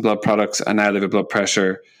resuscitated with some blood products, and now they have a blood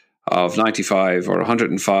pressure of 95 or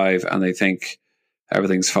 105, and they think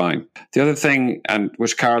everything's fine. The other thing, and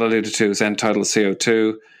which Carol alluded to, is end-tidal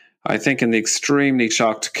CO2. I think in the extremely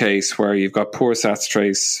shocked case where you've got poor SATS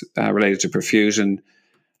trace related to perfusion,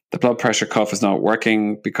 the blood pressure cuff is not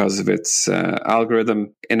working because of its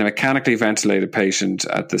algorithm. In a mechanically ventilated patient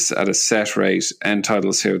at a set rate,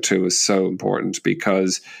 end-tidal CO2 is so important,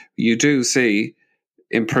 because you do see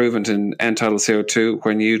improvement in end-tidal CO2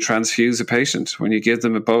 when you transfuse a patient. When you give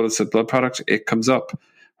them a bolus of blood product, it comes up.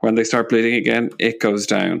 When they start bleeding again, it goes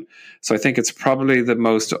down. So I think it's probably the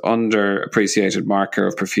most underappreciated marker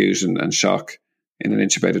of perfusion and shock in an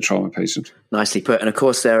intubated trauma patient. Nicely put. And of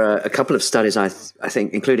course, there are a couple of studies, I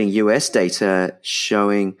think, including US data,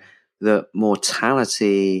 showing that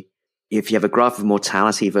mortality, if you have a graph of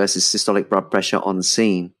mortality versus systolic blood pressure on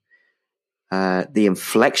scene, the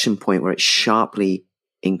inflection point where it sharply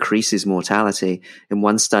increases mortality in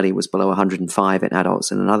one study was below 105 in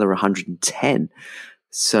adults and another 110.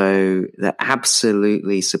 So that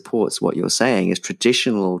absolutely supports what you're saying, is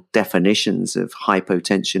traditional definitions of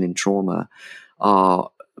hypotension in trauma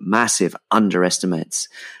are massive underestimates.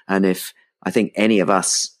 And if I think any of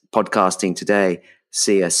us podcasting today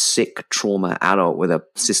see a sick trauma adult with a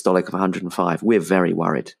systolic of 105, we're very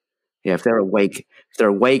worried. Yeah, if they're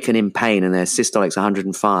awake and in pain and their systolic's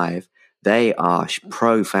 105, they are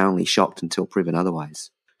profoundly shocked until proven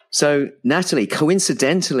otherwise. So, Natalie,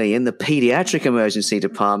 coincidentally, in the pediatric emergency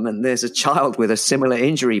department, there's a child with a similar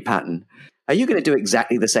injury pattern. Are you going to do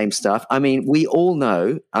exactly the same stuff? I mean, we all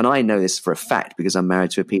know, and I know this for a fact because I'm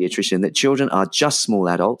married to a pediatrician, that children are just small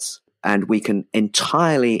adults, and we can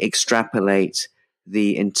entirely extrapolate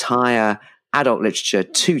the entire adult literature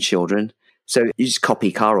to children. So you just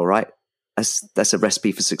copy Carl, right? That's a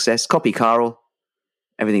recipe for success. Copy Carl,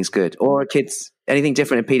 everything's good. Or kids, anything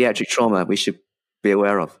different in pediatric trauma we should be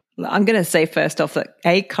aware of. I'm going to say first off that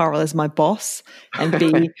A, Carl is my boss, and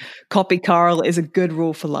B, copy Carl is a good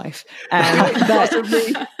rule for life.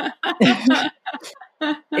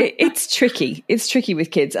 It's tricky. It's tricky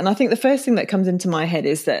with kids. And I think the first thing that comes into my head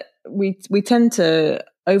is that we tend to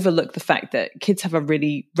overlook the fact that kids have a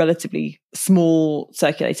really relatively small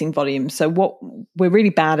circulating volume. So we're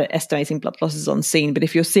really bad at estimating blood losses on scene, but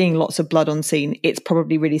if you're seeing lots of blood on scene, it's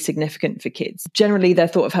probably really significant for kids. Generally, they're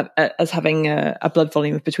thought of as having a blood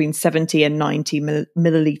volume of between 70 and 90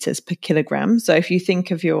 milliliters per kilogram. So if you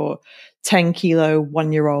think of your 10 kilo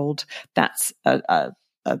 1-year-old, that's a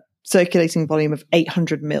circulating volume of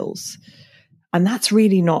 800 mils. And that's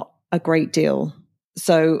really not a great deal.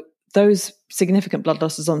 So those significant blood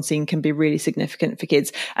losses on scene can be really significant for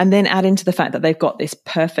kids. And then add into the fact that they've got this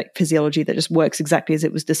perfect physiology that just works exactly as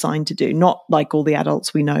it was designed to do, not like all the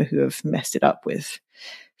adults we know who have messed it up with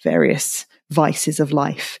various vices of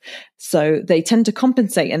life. So they tend to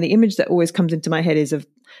compensate. And the image that always comes into my head is of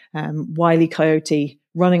Wile E. Coyote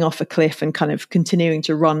running off a cliff and kind of continuing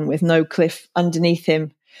to run with no cliff underneath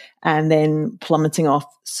him and then plummeting off.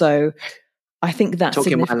 So I think that's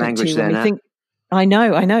talking significant my language too. there, When we think, I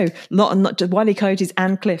know. Not just Wile E. Coyotes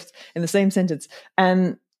and cliffs in the same sentence.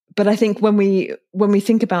 But I think when we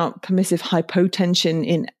think about permissive hypotension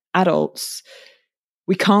in adults,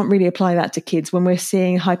 we can't really apply that to kids. When we're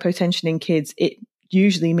seeing hypotension in kids, it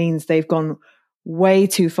usually means they've gone way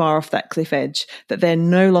too far off that cliff edge, that they're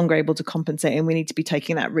no longer able to compensate, and we need to be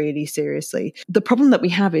taking that really seriously. The problem that we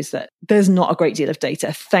have is that there's not a great deal of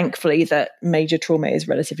data. Thankfully, that major trauma is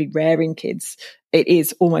relatively rare in kids. It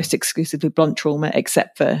is almost exclusively blunt trauma,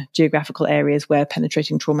 except for geographical areas where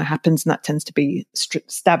penetrating trauma happens, and that tends to be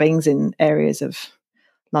stabbings in areas of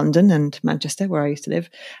London and Manchester, where I used to live,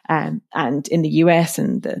 and in the US,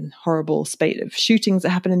 and the horrible spate of shootings that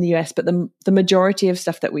happen in the US. But the majority of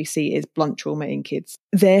stuff that we see is blunt trauma in kids.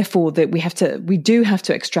 Therefore, that we do have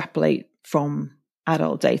to extrapolate from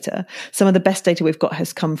adult data. Some of the best data we've got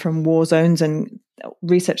has come from war zones, and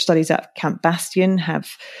research studies at Camp Bastion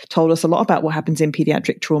have told us a lot about what happens in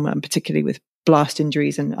pediatric trauma, and particularly with blast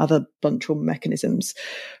injuries and other blunt trauma mechanisms.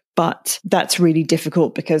 But that's really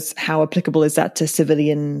difficult, because how applicable is that to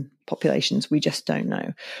civilian populations? We just don't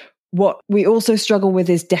know. What we also struggle with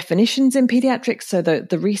is definitions in pediatrics. So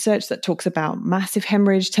the research that talks about massive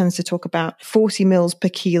hemorrhage tends to talk about 40 mils per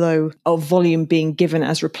kilo of volume being given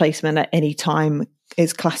as replacement at any time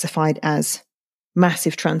is classified as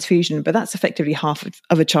massive transfusion, but that's effectively half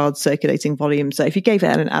of a child's circulating volume. So if you gave it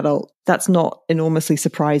at an adult, that's not enormously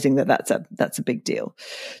surprising that that's a big deal.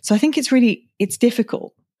 So I think it's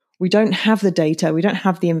difficult. We don't have the data. We don't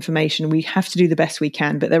have the information. We have to do the best we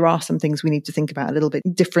can, but there are some things we need to think about a little bit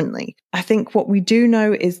differently. I think what we do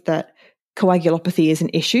know is that coagulopathy is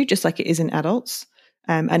an issue, just like it is in adults.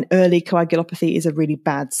 And early coagulopathy is a really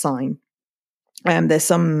bad sign. There's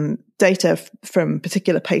some data from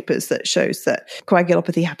particular papers that shows that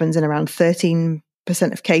coagulopathy happens in around 13%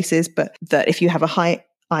 of cases, but that if you have a high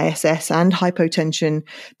ISS and hypotension,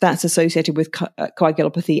 that's associated with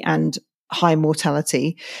coagulopathy and high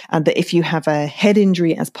mortality, and that if you have a head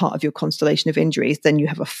injury as part of your constellation of injuries, then you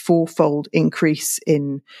have a 4-fold increase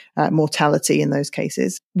in mortality in those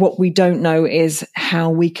cases. What we don't know is how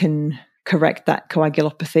we can correct that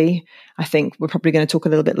coagulopathy. I think we're probably going to talk a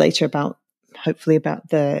little bit later hopefully about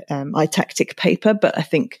the iTactic paper, but I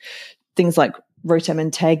think things like Rotem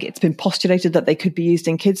and TEG, it's been postulated that they could be used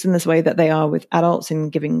in kids in this way that they are with adults in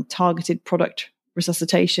giving targeted product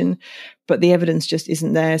resuscitation, but the evidence just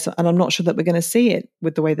isn't there. So, and I'm not sure that we're going to see it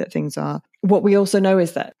with the way that things are. What we also know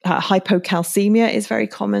is that hypocalcemia is very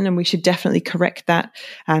common, and we should definitely correct that.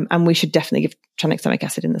 And we should definitely give tranexamic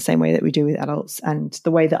acid in the same way that we do with adults. And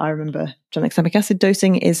the way that I remember tranexamic acid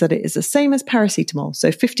dosing is that it is the same as paracetamol.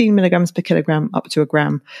 So 15 milligrams per kilogram up to a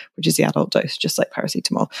gram, which is the adult dose, just like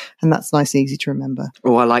paracetamol. And that's nice and easy to remember.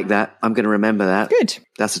 Oh, I like that. I'm going to remember that. Good.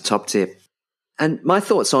 That's a top tip. And my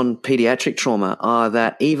thoughts on pediatric trauma are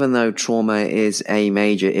that even though trauma is a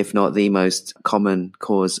major, if not the most common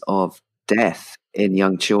cause of death in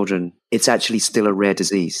young children, it's actually still a rare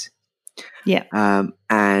disease. Yeah.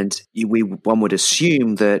 And one would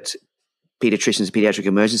assume that pediatricians, pediatric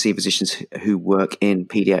emergency physicians who work in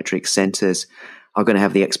pediatric centers are going to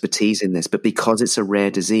have the expertise in this. But because it's a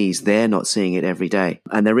rare disease, they're not seeing it every day.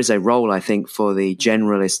 And there is a role, I think, for the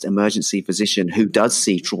generalist emergency physician who does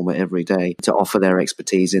see trauma every day to offer their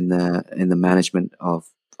expertise in the management of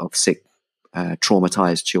sick,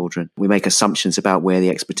 traumatized children. We make assumptions about where the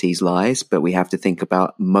expertise lies, but we have to think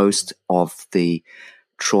about most of the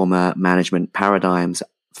trauma management paradigms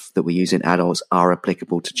that we use in adults are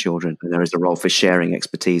applicable to children. And there is a role for sharing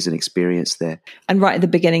expertise and experience there. And right at the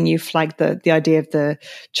beginning, you flagged the idea of the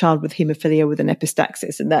child with haemophilia with an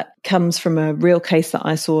epistaxis. And that comes from a real case that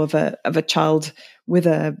I saw of a child with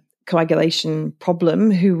a coagulation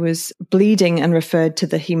problem who was bleeding and referred to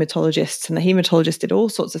the hematologist. And the hematologist did all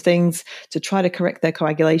sorts of things to try to correct their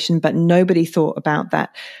coagulation, but nobody thought about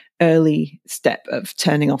that early step of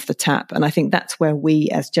turning off the tap. And I think that's where we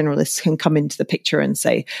as generalists can come into the picture and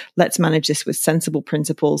say, let's manage this with sensible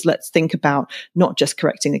principles. Let's think about not just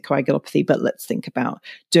correcting the coagulopathy, but let's think about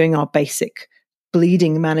doing our basic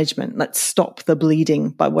bleeding management. Let's stop the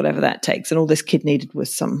bleeding by whatever that takes. And all this kid needed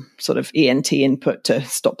was some sort of ENT input to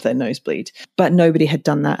stop their nosebleed. But nobody had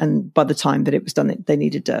done that. And by the time that it was done, they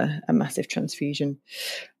needed a massive transfusion.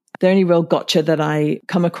 The only real gotcha that I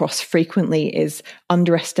come across frequently is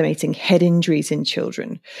underestimating head injuries in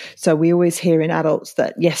children. So we always hear in adults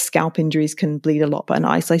that, yes, scalp injuries can bleed a lot, but an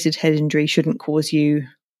isolated head injury shouldn't cause you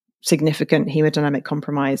significant hemodynamic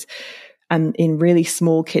compromise. And in really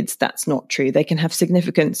small kids, that's not true. They can have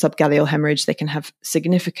significant subgaleal hemorrhage. They can have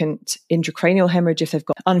significant intracranial hemorrhage if they've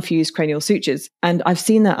got unfused cranial sutures. And I've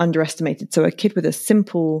seen that underestimated. So a kid with a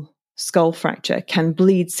simple skull fracture can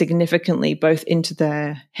bleed significantly both into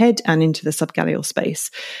their head and into the subgaleal space.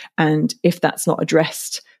 And if that's not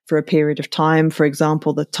addressed for a period of time, for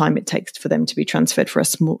example, the time it takes for them to be transferred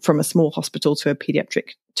from a small hospital to a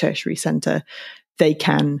pediatric tertiary center, they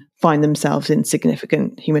can find themselves in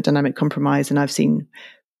significant hemodynamic compromise. And I've seen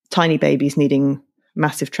tiny babies needing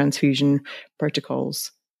massive transfusion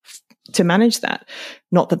protocols to manage that.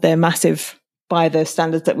 Not that they're massive by the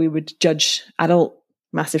standards that we would judge adult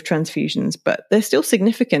massive transfusions, but they're still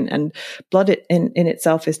significant, and blood in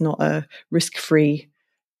itself is not a risk-free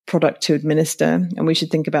product to administer, and we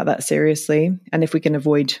should think about that seriously. And if we can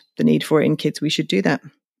avoid the need for it in kids, we should do that.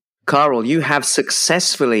 Carl, you have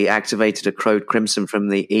successfully activated a Code Crimson from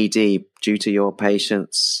the ED due to your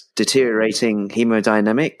patient's deteriorating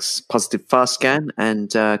hemodynamics, positive fast scan,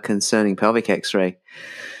 and concerning pelvic X-ray.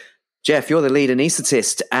 Jeff, you're the lead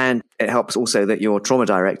anaesthetist, and it helps also that you're trauma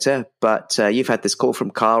director, but you've had this call from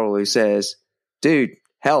Carl who says, dude,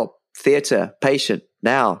 help, theatre, patient,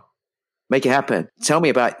 now, make it happen. Tell me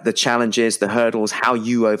about the challenges, the hurdles, how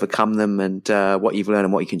you overcome them, and what you've learned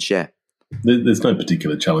and what you can share. There's no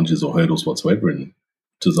particular challenges or hurdles whatsoever in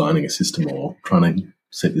designing a system or trying to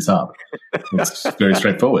set this up. It's very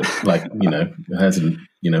straightforward. Like, it hasn't,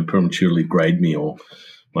 prematurely grayed me or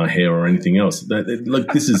my hair or anything else.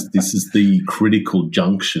 Look, this is the critical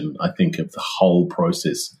junction, I think, of the whole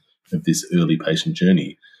process of this early patient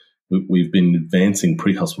journey. We've been advancing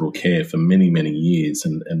pre-hospital care for many, many years,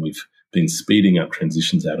 and we've been speeding up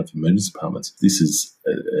transitions out of emergency departments. This is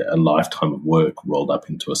a lifetime of work rolled up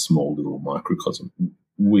into a small little microcosm.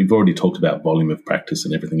 We've already talked about volume of practice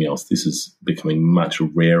and everything else. This is becoming much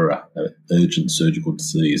rarer, urgent surgical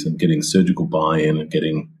disease, and getting surgical buy-in and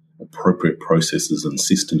getting appropriate processes and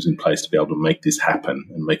systems in place to be able to make this happen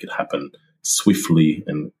and make it happen swiftly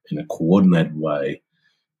and in a coordinated way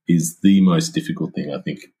is the most difficult thing, I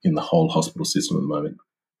think, in the whole hospital system at the moment.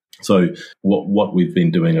 So what we've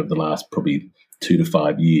been doing over the last probably 2 to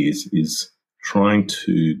 5 years is trying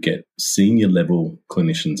to get senior level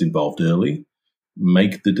clinicians involved early,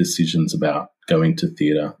 make the decisions about going to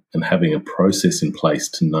theatre and having a process in place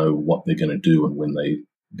to know what they're going to do and when they're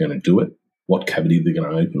going to do it, what cavity they're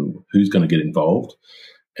going to open, who's going to get involved,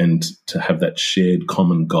 and to have that shared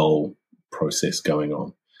common goal process going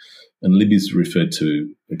on. And Libby's referred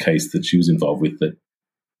to a case that she was involved with that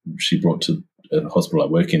she brought to a hospital I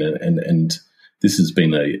work in, and this has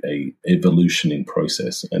been a evolutioning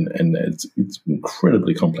process, and it's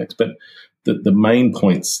incredibly complex. But the main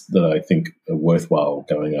points that I think are worthwhile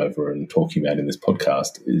going over and talking about in this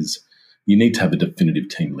podcast is you need to have a definitive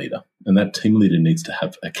team leader, and that team leader needs to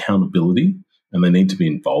have accountability, and they need to be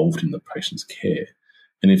involved in the patient's care.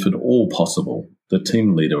 And if at all possible, the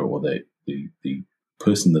team leader or the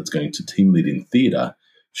person that's going to team lead in theatre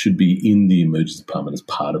should be in the emergency department as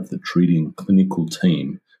part of the treating clinical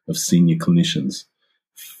team of senior clinicians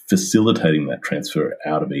facilitating that transfer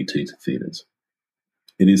out of ET to theatres.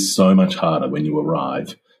 It is so much harder when you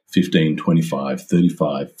arrive 15, 25,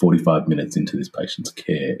 35, 45 minutes into this patient's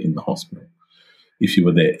care in the hospital. If you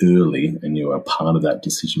were there early and you are part of that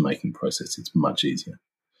decision-making process, it's much easier.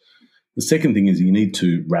 The second thing is you need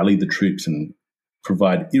to rally the troops and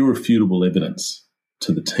provide irrefutable evidence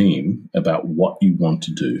to the team about what you want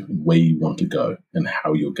to do, where you want to go, and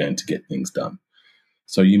how you're going to get things done.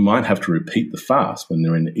 So you might have to repeat the fast when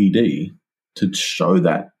they're in ED to show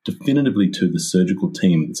that definitively to the surgical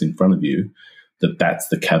team that's in front of you that that's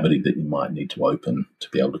the cavity that you might need to open to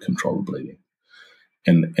be able to control the bleeding.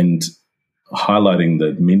 And highlighting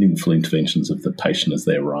the meaningful interventions of the patient as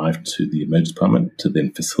they arrive to the emergency department to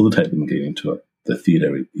then facilitate them getting to the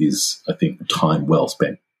theatre is, I think, time well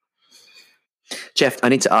spent. Jeff, I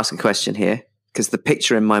need to ask a question here because the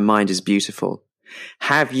picture in my mind is beautiful.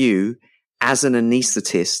 Have you, as an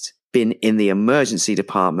anaesthetist, been in the emergency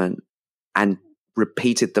department and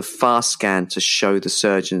repeated the fast scan to show the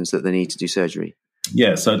surgeons that they need to do surgery?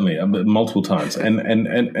 Yeah, certainly, multiple times. And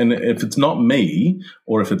if it's not me,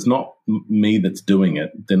 or if it's not me that's doing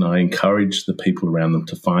it, then I encourage the people around them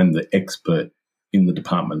to find the expert in the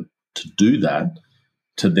department to do that,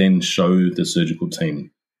 to then show the surgical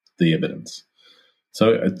team the evidence.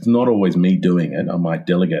 So it's not always me doing it. I might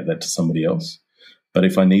delegate that to somebody else. But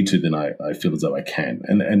if I need to, then I feel as though I can.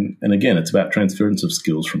 And again, it's about transference of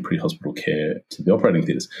skills from pre-hospital care to the operating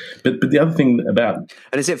theatres. But the other thing about...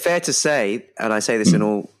 And is it fair to say, and I say this in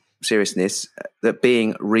all seriousness, that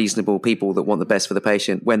being reasonable people that want the best for the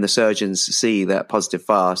patient, when the surgeons see that positive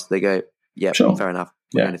fast, they go, yeah, sure, fair enough.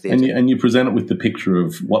 Yeah, and you present it with the picture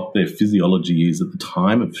of what their physiology is at the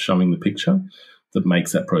time of showing the picture that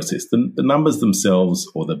makes that process. The numbers themselves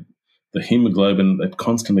or the hemoglobin that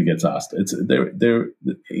constantly gets asked, they're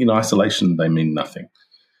in isolation, they mean nothing.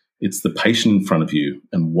 It's the patient in front of you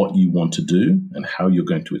and what you want to do and how you're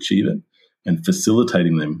going to achieve it, and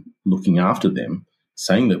facilitating them, looking after them,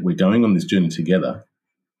 saying that we're going on this journey together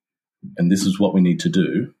and this is what we need to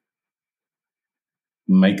do,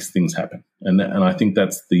 makes things happen. And I think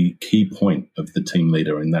that's the key point of the team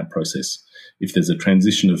leader in that process. If there's a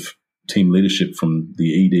transition of team leadership from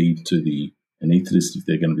the ED to the anaesthetist, if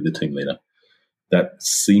they're going to be the team leader, that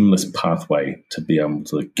seamless pathway to be able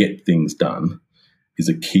to get things done is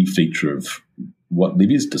a key feature of what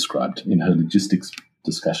Libby's described in her logistics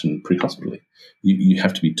discussion pre-hospitally. You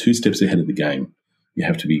have to be 2 steps ahead of the game. You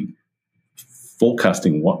have to be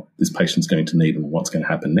forecasting what this patient's going to need and what's going to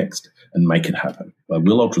happen next and make it happen. I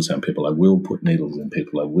will ultrasound people. I will put needles in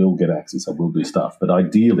people. I will get access. I will do stuff. But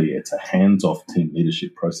ideally, it's a hands-off team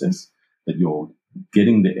leadership process that you're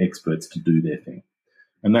getting the experts to do their thing.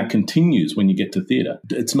 And that continues when you get to theatre.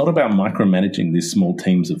 It's not about micromanaging these small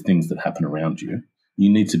teams of things that happen around you.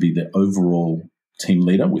 You need to be the overall team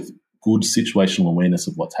leader with good situational awareness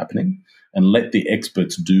of what's happening and let the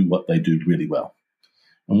experts do what they do really well.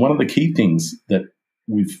 And one of the key things that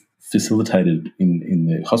we've facilitated in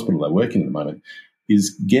the hospital I work in at the moment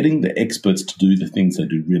is getting the experts to do the things they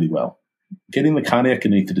do really well. Getting the cardiac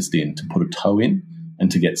anaesthetist in to put a toe in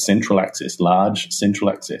and to get central access, large central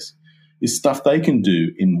access, is stuff they can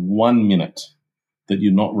do in 1 minute that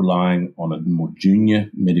you're not relying on a more junior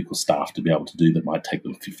medical staff to be able to do that might take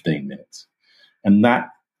them 15 minutes. And that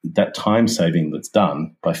time saving that's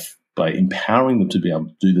done by empowering them to be able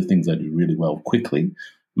to do the things they do really well quickly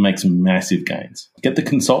makes massive gains. Get the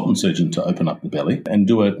consultant surgeon to open up the belly and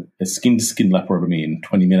do a skin-to-skin laparotomy in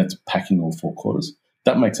 20 minutes, packing all 4 quarters.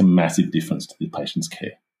 That makes a massive difference to the patient's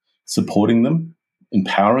care. Supporting them,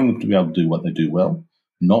 empowering them to be able to do what they do well,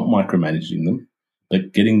 not micromanaging them,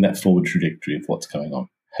 but getting that forward trajectory of what's going on,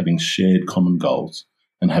 having shared common goals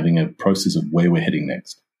and having a process of where we're heading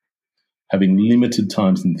next. Having limited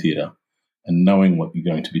times in theatre and knowing what you're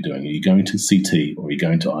going to be doing. Are you going to CT or are you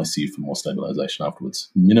going to ICU for more stabilisation afterwards?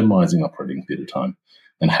 Minimising operating theatre time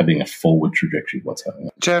and having a forward trajectory of what's happening.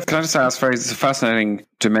 Jeff, can I just ask, it's a fascinating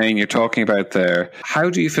domain you're talking about there. How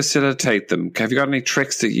do you facilitate them? Have you got any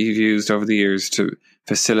tricks that you've used over the years to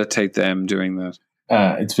facilitate them doing that?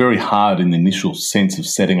 It's very hard in the initial sense of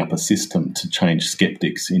setting up a system to change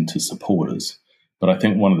skeptics into supporters. But I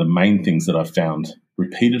think one of the main things that I've found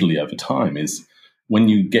repeatedly over time is when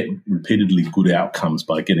you get repeatedly good outcomes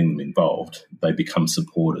by getting them involved, they become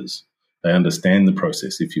supporters. They understand the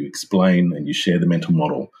process. If you explain and you share the mental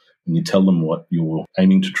model and you tell them what you're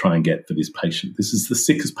aiming to try and get for this patient, this is the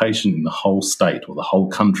sickest patient in the whole state or the whole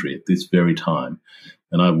country at this very time.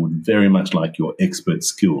 And I would very much like your expert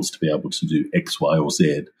skills to be able to do X, Y, or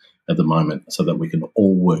Z at the moment so that we can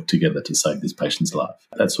all work together to save this patient's life.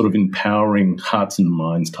 That sort of empowering hearts and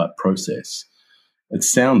minds type process. It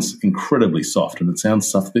sounds incredibly soft and it sounds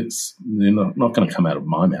stuff that's not going to come out of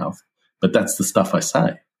my mouth, but that's the stuff I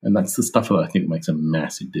say. And that's the stuff that I think makes a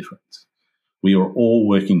massive difference. We are all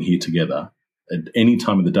working here together at any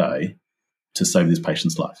time of the day to save this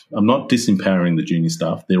patient's life. I'm not disempowering the junior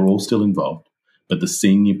staff. They're all still involved, but the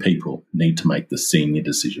senior people need to make the senior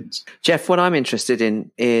decisions. Jeff, what I'm interested in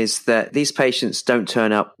is that these patients don't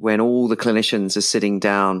turn up when all the clinicians are sitting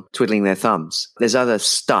down twiddling their thumbs. There's other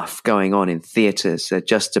stuff going on in theatres. They're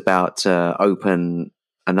just about to open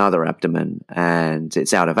another abdomen and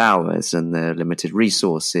it's out of hours and there are limited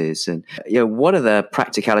resources. And what are the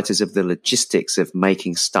practicalities of the logistics of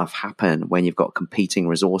making stuff happen when you've got competing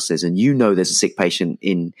resources and there's a sick patient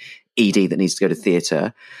in ED that needs to go to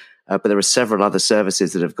theatre? But there are several other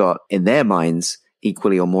services that have got, in their minds,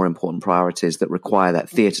 equally or more important priorities that require that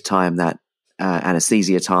theatre time, that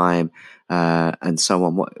anaesthesia time, and so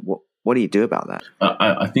on. What do you do about that?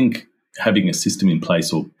 I think having a system in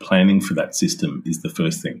place or planning for that system is the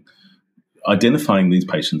first thing. Identifying these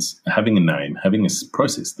patients, having a name, having a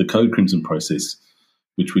process. The Code Crimson process,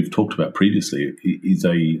 which we've talked about previously, is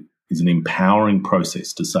an empowering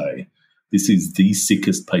process to say, this is the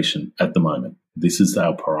sickest patient at the moment. This is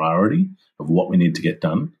our priority of what we need to get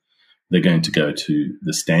done. They're going to go to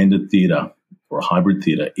the standard theatre or a hybrid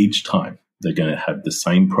theatre each time. They're going to have the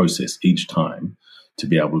same process each time to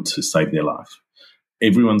be able to save their life.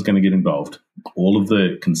 Everyone's going to get involved. All of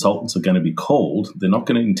the consultants are going to be called. They're not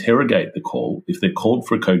going to interrogate the call. If they're called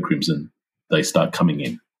for a Code Crimson, they start coming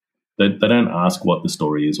in. They don't ask what the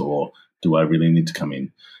story is or do I really need to come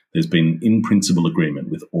in. There's been in-principle agreement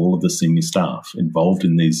with all of the senior staff involved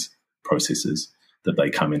in these processes that they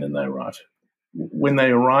come in and they arrive. When they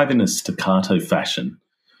arrive in a staccato fashion,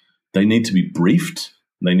 they need to be briefed.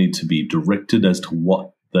 They need to be directed as to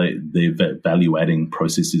what their value-adding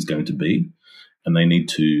process is going to be. And they need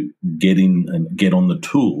to get in and get on the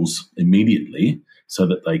tools immediately so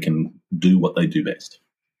that they can do what they do best.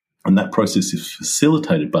 And that process is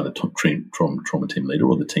facilitated by the trauma team leader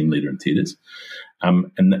or the team leader in theatres.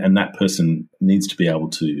 And that person needs to be able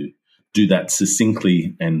to do that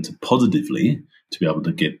succinctly and positively to be able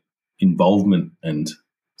to get involvement and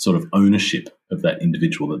sort of ownership of that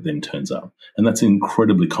individual that then turns up. And that's an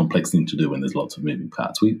incredibly complex thing to do when there's lots of moving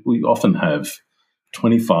parts. We often have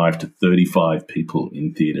 25 to 35 people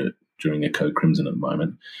in theatre during a Code Crimson at the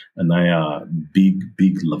moment, and they are big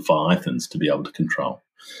leviathans to be able to control.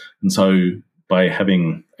 And so by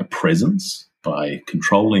having a presence, by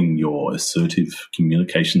controlling your assertive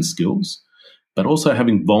communication skills, but also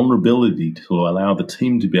having vulnerability to allow the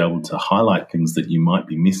team to be able to highlight things that you might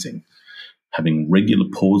be missing, having regular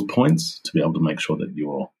pause points to be able to make sure that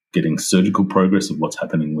you're getting surgical progress of what's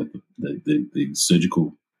happening with the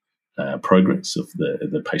surgical progress of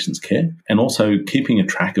the patient's care, and also keeping a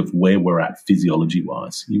track of where we're at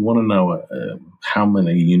physiology-wise. You want to know how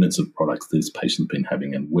many units of products this patient's been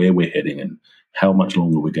having and where we're heading and how much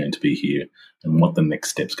longer we're going to be here and what the next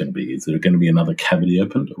step's going to be. Is there going to be another cavity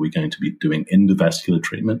opened? Are we going to be doing endovascular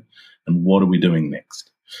treatment? And what are we doing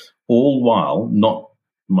next? All while not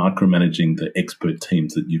micromanaging the expert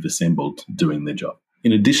teams that you've assembled doing their job.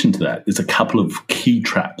 In addition to that, there's a couple of key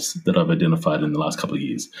traps that I've identified in the last couple of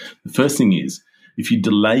years. The first thing is, if you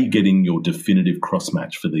delay getting your definitive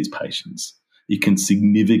cross-match for these patients, it can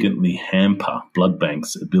significantly hamper blood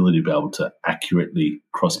banks' ability to be able to accurately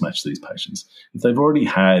cross-match these patients. If they've already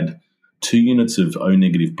had 2 units of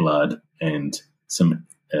O-negative blood and some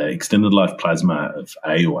extended life plasma of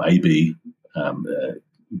A or AB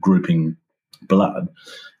grouping blood,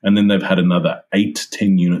 and then they've had another 8 to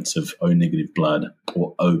 10 units of O-negative blood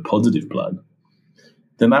or O-positive blood,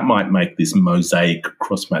 then that might make this mosaic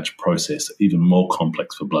cross-match process even more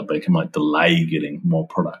complex for blood bank. It might delay getting more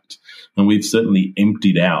product. And we've certainly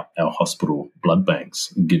emptied out our hospital blood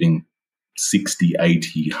banks, giving 60,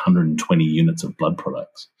 80, 120 units of blood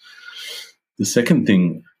products. The second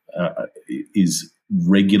thing is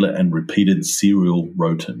regular and repeated serial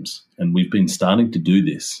ROTEMs. And we've been starting to do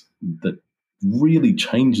this. That really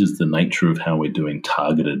changes the nature of how we're doing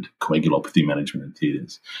targeted coagulopathy management in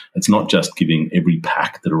theatres. It's not just giving every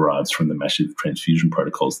pack that arrives from the massive transfusion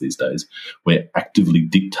protocols these days. We're actively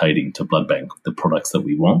dictating to blood bank the products that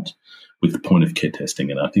we want with the point of care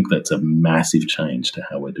testing. And I think that's a massive change to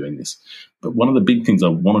how we're doing this. But one of the big things I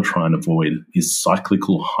want to try and avoid is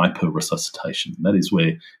cyclical hyper-resuscitation. That is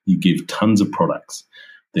where you give tons of products,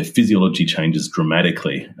 their physiology changes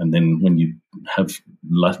dramatically, and then when you have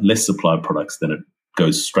less supply of products, then it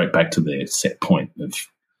goes straight back to their set point of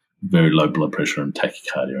very low blood pressure and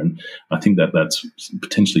tachycardia. And I think that that's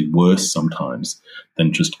potentially worse sometimes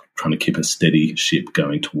than just trying to keep a steady ship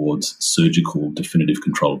going towards surgical definitive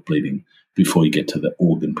control of bleeding before you get to the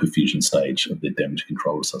organ perfusion stage of the damage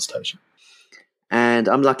control resuscitation. And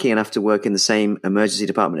I'm lucky enough to work in the same emergency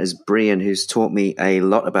department as Brian, who's taught me a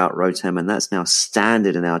lot about ROTEM, and that's now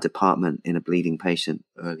standard in our department in a bleeding patient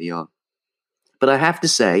early on. But I have to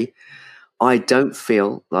say, I don't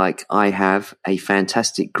feel like I have a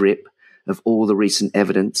fantastic grip of all the recent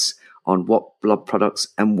evidence on what blood products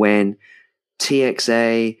and when,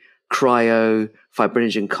 TXA, cryo,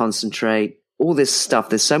 fibrinogen concentrate, all this stuff.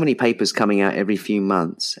 There's so many papers coming out every few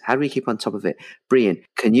months. How do we keep on top of it? Brian,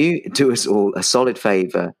 can you do us all a solid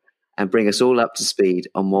favor and bring us all up to speed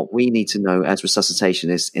on what we need to know as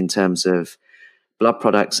resuscitationists in terms of blood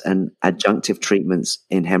products and adjunctive treatments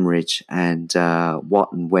in hemorrhage, and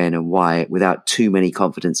what and when and why, without too many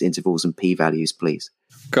confidence intervals and p-values, please?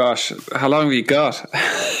 Gosh, how long have you got?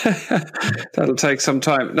 That'll take some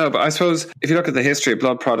time. No, but I suppose if you look at the history of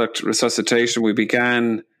blood product resuscitation, we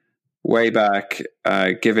began way back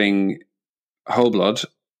giving whole blood.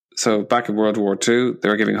 So back in World War II, they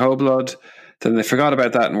were giving whole blood. Then they forgot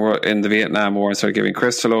about that in the Vietnam War and started giving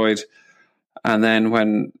crystalloid. And then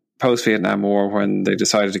when post-Vietnam War, when they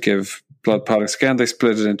decided to give blood products again, they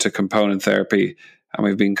split it into component therapy. And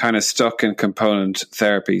we've been kind of stuck in component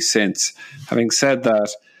therapy since. Having said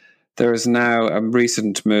that, there is now a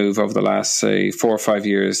recent move over the last, say, 4 or 5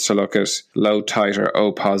 years to look at low titer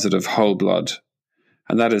O-positive whole blood.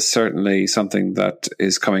 And that is certainly something that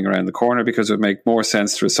is coming around the corner, because it would make more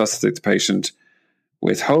sense to resuscitate the patient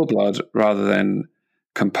with whole blood rather than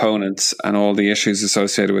components and all the issues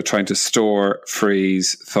associated with trying to store,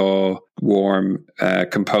 freeze, thaw, warm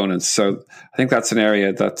components. So I think that's an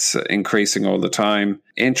area that's increasing all the time.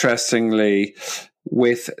 Interestingly,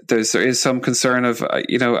 there is some concern of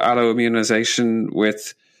alloimmunization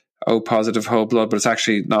with O-positive whole blood, but it's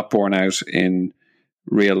actually not borne out in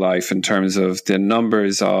real life in terms of the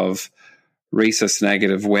numbers of rhesus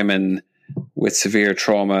negative women with severe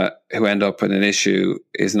trauma who end up in an issue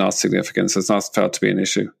is not significant. So it's not felt to be an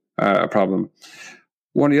issue, a problem.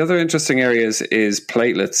 One of the other interesting areas is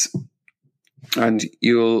platelets. And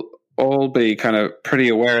you'll all be kind of pretty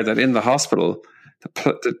aware that in the hospital,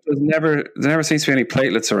 there never seems to be any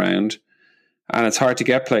platelets around. And it's hard to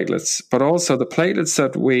get platelets. But also the platelets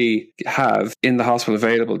that we have in the hospital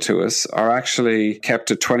available to us are actually kept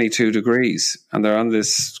at 22 degrees. And they're on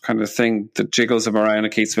this kind of thing that jiggles them around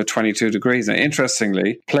and keeps them at 22 degrees. Now,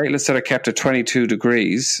 interestingly, platelets that are kept at 22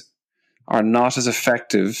 degrees are not as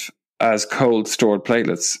effective as cold stored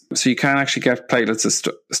platelets. So you can actually get platelets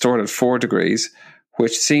stored at 4 degrees,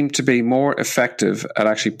 which seem to be more effective at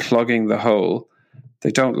actually plugging the hole.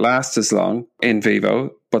 They don't last as long in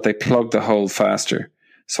vivo, but they plug the hole faster.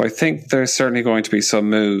 So I think there's certainly going to be some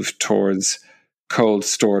move towards cold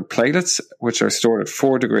stored platelets, which are stored at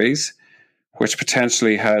 4 degrees, which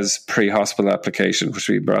potentially has pre-hospital application, which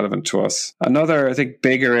would be relevant to us. Another, I think,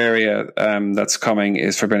 bigger area that's coming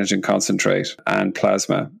is fibrinogen concentrate and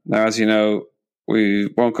plasma. Now, as you know, we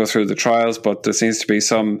won't go through the trials, but there seems to be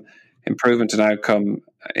some improvement in outcome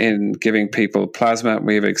in giving people plasma.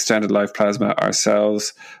 We have extended life plasma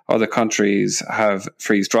ourselves. Other countries have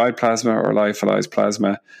freeze-dried plasma or lyophilized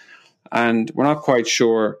plasma. And we're not quite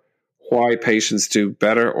sure why patients do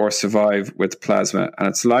better or survive with plasma. And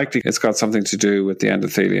it's likely it's got something to do with the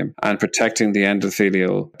endothelium and protecting the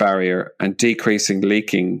endothelial barrier and decreasing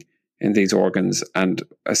leaking in these organs and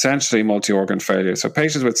essentially multi-organ failure. So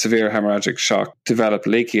patients with severe hemorrhagic shock develop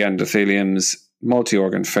leaky endotheliums,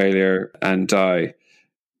 multi-organ failure, and die.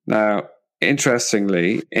 Now,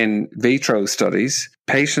 interestingly, in vitro studies,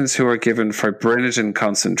 patients who are given fibrinogen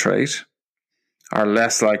concentrate are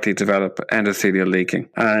less likely to develop endothelial leaking.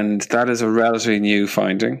 And that is a relatively new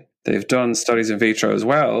finding. They've done studies in vitro as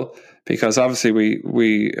well, because obviously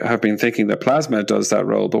we have been thinking that plasma does that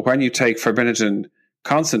role. But when you take fibrinogen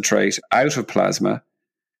concentrate out of plasma,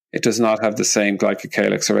 it does not have the same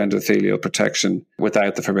glycocalyx or endothelial protection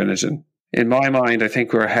without the fibrinogen. In my mind, I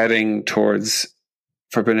think we're heading towards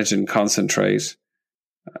fibrinogen concentrate.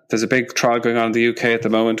 There's a big trial going on in the UK at the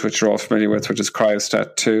moment, which you're all familiar with, which is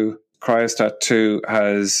Cryostat-2. Cryostat-2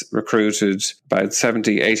 has recruited about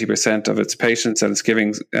 70-80% of its patients, and it's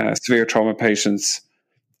giving severe trauma patients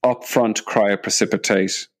upfront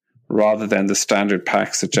cryoprecipitate rather than the standard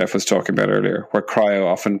packs that Jeff was talking about earlier, where cryo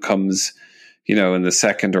often comes, in the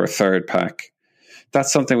second or third pack.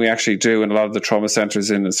 That's something we actually do in a lot of the trauma centres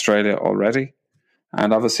in Australia already.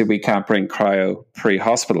 And obviously we can't bring cryo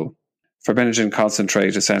pre-hospital. Fibrinogen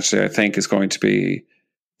concentrate, essentially, I think, is going to be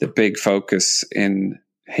the big focus in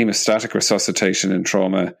hemostatic resuscitation in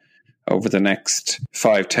trauma over the next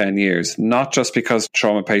 5-10 years, not just because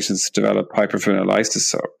trauma patients develop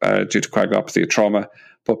hyperfibrinolysis due to coagulopathy of trauma,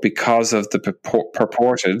 but because of the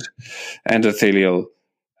purported endothelial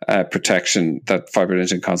protection that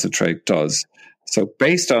fibrinogen concentrate does. So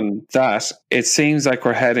based on that, it seems like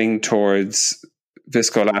we're heading towards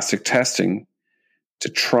viscoelastic testing to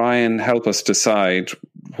try and help us decide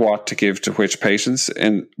what to give to which patients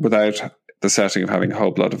without the setting of having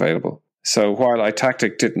whole blood available. So while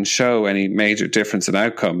ITACTIC didn't show any major difference in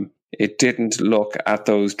outcome, it didn't look at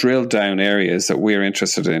those drilled down areas that we're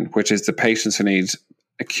interested in, which is the patients who need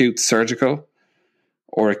acute surgical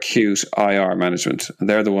or acute IR management. And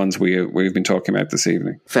they're the ones we've been talking about this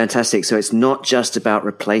evening. Fantastic. So it's not just about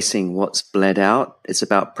replacing what's bled out. It's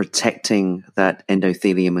about protecting that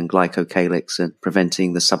endothelium and glycocalyx and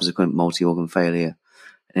preventing the subsequent multi-organ failure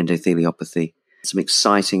and endotheliopathy. Some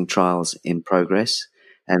exciting trials in progress,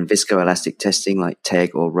 and viscoelastic testing like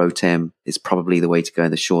TEG or ROTEM is probably the way to go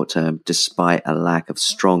in the short term, despite a lack of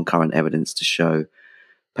strong current evidence to show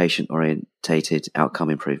patient-orientated outcome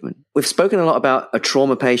improvement. We've spoken a lot about a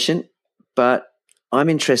trauma patient, but I'm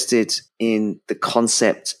interested in the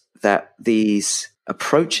concept that these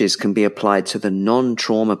approaches can be applied to the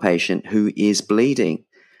non-trauma patient who is bleeding.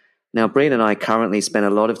 Now, Brian and I currently spend a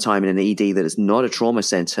lot of time in an ED that is not a trauma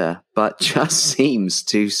center, but just seems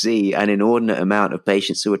to see an inordinate amount of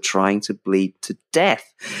patients who are trying to bleed to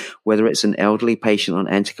death, whether it's an elderly patient on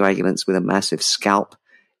anticoagulants with a massive scalp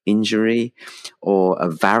injury or a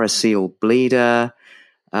variceal bleeder.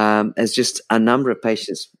 There's just a number of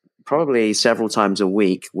patients, probably several times a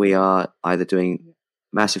week, we are either doing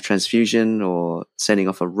massive transfusion or sending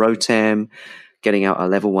off a ROTEM, getting out a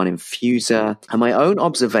level 1 infuser. And my own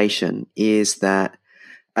observation is that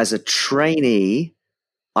as a trainee,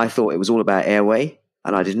 I thought it was all about airway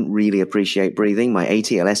and I didn't really appreciate breathing. My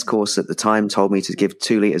ATLS course at the time told me to give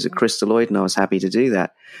 2 liters of crystalloid, and I was happy to do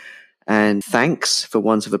that. And thanks, for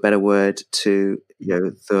want of a better word, to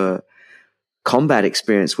the combat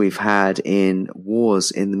experience we've had in wars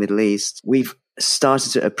in the Middle East, we've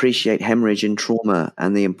started to appreciate hemorrhage and trauma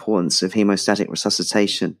and the importance of hemostatic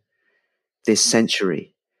resuscitation this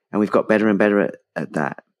century. And we've got better and better at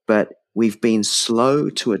that. But we've been slow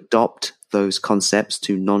to adopt those concepts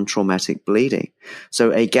to non-traumatic bleeding.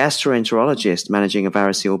 So a gastroenterologist managing a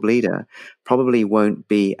variceal bleeder probably won't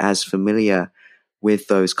be as familiar with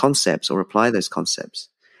those concepts or apply those concepts.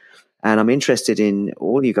 And I'm interested in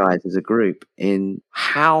all you guys as a group in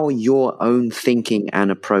how your own thinking and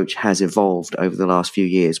approach has evolved over the last few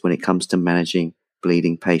years when it comes to managing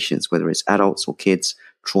bleeding patients, whether it's adults or kids,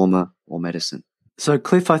 trauma or medicine. So,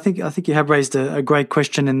 Cliff, I think you have raised a great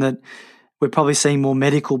question in that we're probably seeing more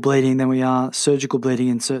medical bleeding than we are surgical bleeding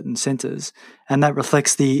in certain centres, and that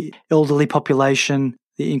reflects the elderly population,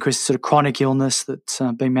 the increased sort of chronic illness that's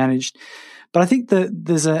being managed. But I think that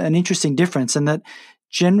there's an interesting difference in that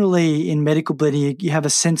generally in medical bleeding, you have a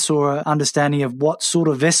sense or understanding of what sort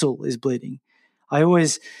of vessel is bleeding. I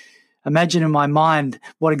always imagine in my mind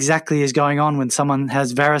what exactly is going on when someone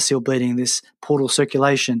has variceal bleeding, this portal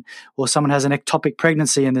circulation, or someone has an ectopic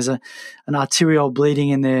pregnancy and there's an arterial bleeding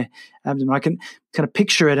in their abdomen. I can kind of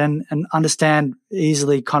picture it and understand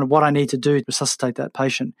easily kind of what I need to do to resuscitate that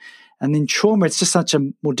patient. And in trauma, it's just such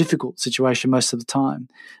a more difficult situation most of the time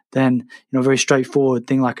than a very straightforward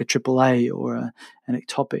thing like a AAA or an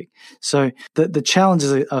ectopic. So the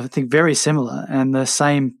challenges are, I think, very similar, and the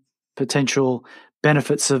same potential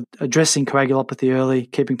benefits of addressing coagulopathy early,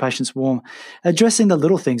 keeping patients warm, addressing the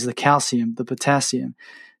little things, the calcium, the potassium,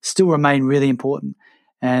 still remain really important.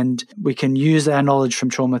 And we can use our knowledge from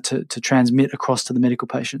trauma to transmit across to the medical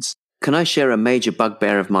patients. Can I share a major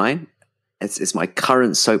bugbear of mine? It's my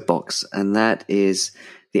current soapbox, and that is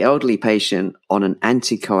the elderly patient on an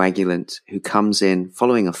anticoagulant who comes in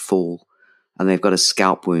following a fall, and they've got a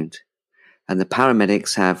scalp wound. And the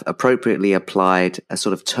paramedics have appropriately applied a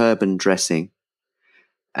sort of turban dressing,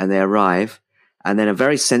 and they arrive, and then a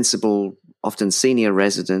very sensible, often senior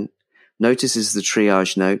resident notices the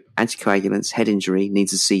triage note, anticoagulants, head injury,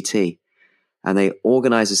 needs a CT. And they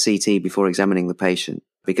organize a CT before examining the patient,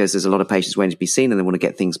 because there's a lot of patients waiting to be seen and they want to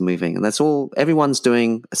get things moving. And that's all, everyone's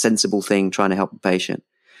doing a sensible thing, trying to help the patient.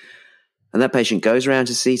 And that patient goes around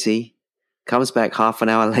to CT, comes back half an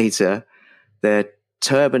hour later. Their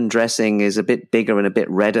turban dressing is a bit bigger and a bit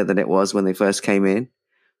redder than it was when they first came in.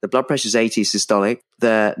 The blood pressure is 80 systolic.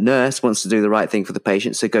 The nurse wants to do the right thing for the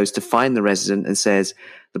patient, so goes to find the resident and says,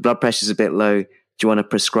 the blood pressure is a bit low. Do you want to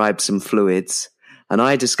prescribe some fluids? And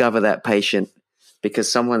I discover that patient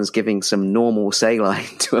because someone's giving some normal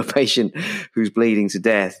saline to a patient who's bleeding to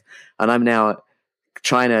death. And I'm now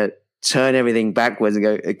trying to turn everything backwards and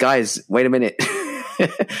go, guys, wait a minute,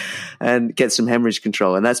 and get some hemorrhage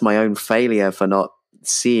control. And that's my own failure for not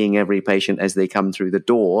seeing every patient as they come through the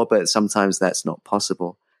door, but sometimes that's not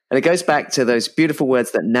possible. And it goes back to those beautiful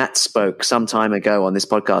words that Nat spoke some time ago on this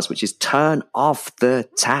podcast, which is turn off the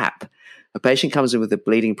tap. A patient comes in with a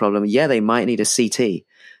bleeding problem. Yeah, they might need a CT,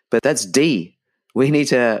 but that's D. We need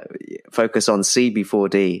to focus on C before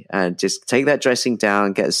D, and just take that dressing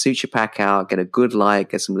down, get a suture pack out, get a good light,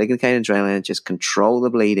 get some lidocaine adrenaline, just control the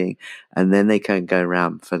bleeding, and then they can go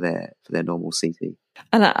around for their normal CT.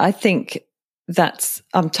 And I think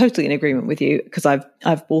I'm totally in agreement with you, because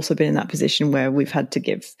I've also been in that position where we've had to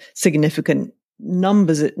give significant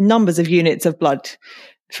numbers of units of blood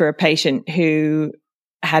for a patient who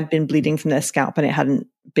had been bleeding from their scalp and it hadn't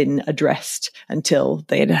been addressed until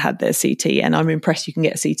they had their CT. And I'm impressed you can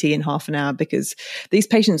get a CT in half an hour, because these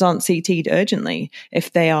patients aren't CT'd urgently.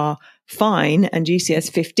 If they are fine and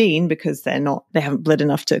GCS 15, because they haven't bled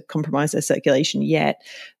enough to compromise their circulation yet,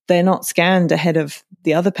 they're not scanned ahead of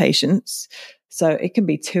the other patients. So it can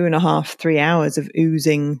be 2.5, 3 hours of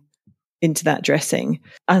oozing into that dressing.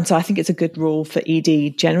 And so I think it's a good rule for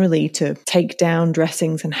ED generally to take down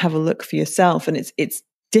dressings and have a look for yourself. And it's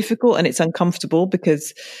difficult and it's uncomfortable,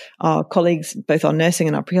 because our colleagues, both our nursing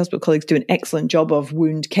and our pre-hospital colleagues, do an excellent job of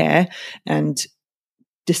wound care and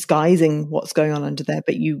disguising what's going on under there.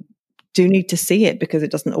 But you do need to see it, because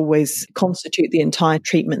it doesn't always constitute the entire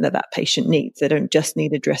treatment that patient needs. They don't just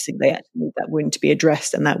need a dressing. They actually need that wound to be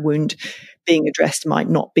addressed, and that wound being addressed might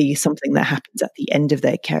not be something that happens at the end of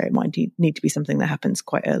their care. It might need to be something that happens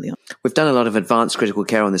quite early on. We've done a lot of advanced critical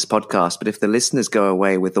care on this podcast, but if the listeners go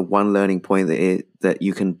away with the one learning point that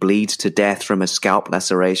you can bleed to death from a scalp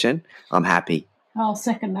laceration, I'm happy. I'll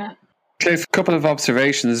second that. Cliff, a couple of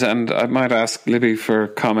observations, and I might ask Libby for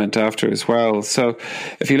comment after as well. So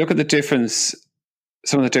if you look at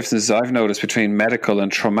some of the differences I've noticed between medical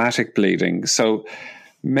and traumatic bleeding. So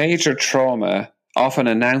major trauma often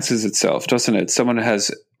announces itself, doesn't it? Someone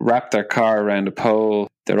has wrapped their car around a pole,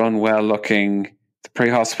 they're unwell looking, the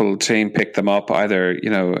pre-hospital team pick them up, either,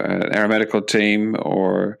 an aeromedical team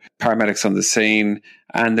or paramedics on the scene,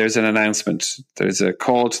 and there's an announcement. There's a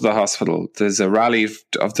call to the hospital. There's a rally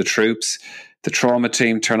of the troops. The trauma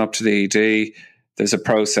team turn up to the ED. There's a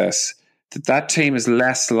process. That team is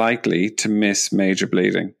less likely to miss major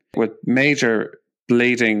bleeding. With major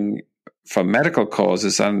bleeding from medical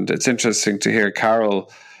causes, and it's interesting to hear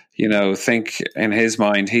Carol, think in his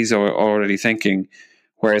mind, he's already thinking,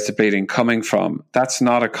 where is the bleeding coming from? That's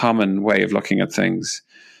not a common way of looking at things.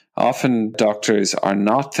 Often doctors are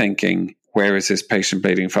not thinking, where is this patient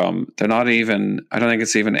bleeding from? I don't think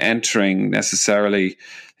it's even entering necessarily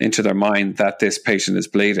into their mind that this patient is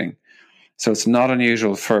bleeding. So it's not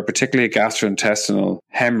unusual for particularly a gastrointestinal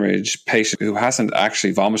hemorrhage patient who hasn't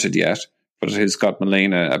actually vomited yet, but who's got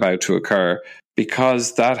melena about to occur.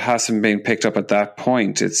 Because that hasn't been picked up at that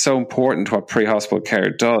point, it's so important what pre-hospital care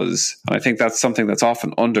does. And I think that's something that's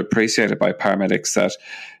often underappreciated by paramedics, that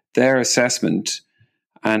their assessment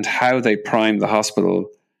and how they prime the hospital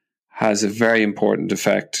has a very important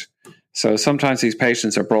effect. So sometimes these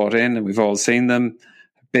patients are brought in, and we've all seen them,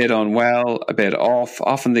 a bit unwell, a bit off.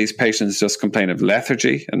 Often these patients just complain of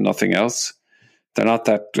lethargy and nothing else. They're not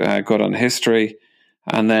that good on history.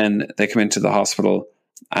 And then they come into the hospital,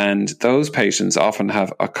 and those patients often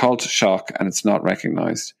have occult shock and it's not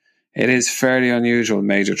recognized. It is fairly unusual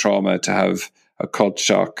major trauma to have occult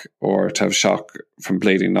shock or to have shock from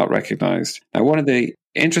bleeding not recognized. Now, one of the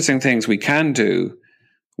interesting things we can do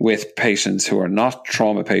with patients who are not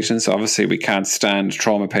trauma patients, obviously we can't stand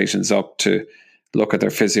trauma patients up to look at their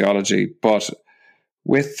physiology, but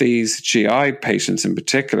with these GI patients in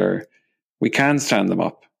particular, we can stand them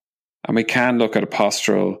up and we can look at a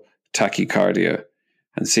postural tachycardia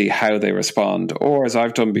and see how they respond. Or, as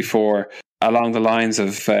I've done before, along the lines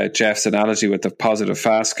of Jeff's analogy with the positive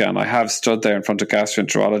fast scan, I have stood there in front of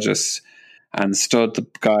gastroenterologists and stood the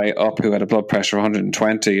guy up who had a blood pressure of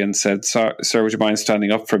 120 and said, sir, would you mind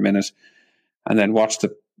standing up for a minute? And then watch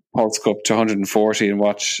the pulse go up to 140 and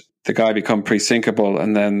watch the guy become pre-syncopal,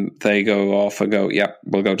 and then they go off and go, yep,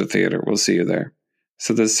 we'll go to theatre, we'll see you there.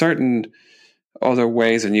 So there's certain other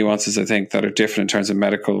ways and nuances, I think, that are different in terms of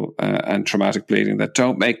medical and traumatic bleeding that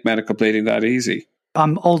don't make medical bleeding that easy.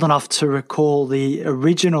 I'm old enough to recall the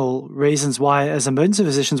original reasons why, as emergency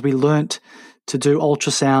physicians, we learnt to do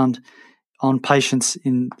ultrasound on patients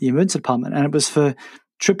in the emergency department. And it was for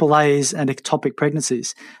AAAs and ectopic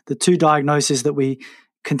pregnancies, the two diagnoses that we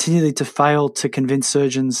continually to fail to convince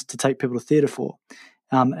surgeons to take people to theatre for.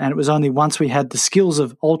 And it was only once we had the skills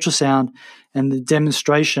of ultrasound and the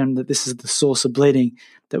demonstration that this is the source of bleeding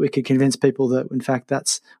that we could convince people that, in fact,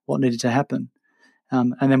 that's what needed to happen.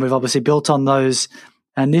 And then we've obviously built on those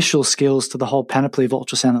initial skills to the whole panoply of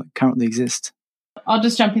ultrasound that currently exists. I'll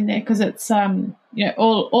just jump in there because it's,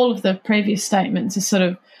 all of the previous statements are sort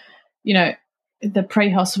of, the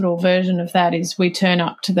pre-hospital version of that is we turn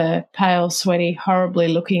up to the pale, sweaty, horribly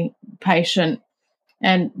looking patient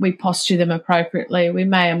and we posture them appropriately. We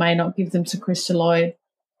may or may not give them some crystalloid.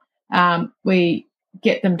 We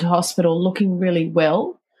get them to hospital looking really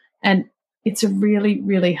well, and it's a really,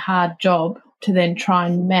 really hard job to then try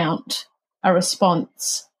and mount a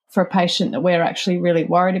response for a patient that we're actually really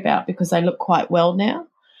worried about because they look quite well now.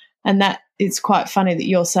 And that it's quite funny that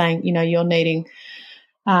you're saying, you're needing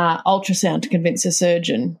ultrasound to convince a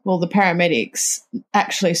surgeon. Well, the paramedics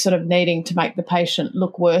actually sort of needing to make the patient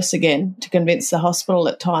look worse again to convince the hospital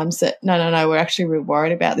at times that, no, we're actually really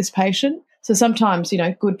worried about this patient. So sometimes,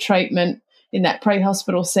 good treatment in that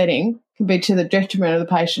pre-hospital setting can be to the detriment of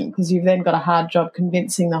the patient because you've then got a hard job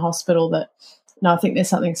convincing the hospital that, no, I think there's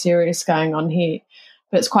something serious going on here.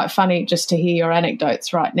 But it's quite funny just to hear your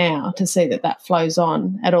anecdotes right now to see that flows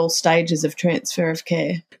on at all stages of transfer of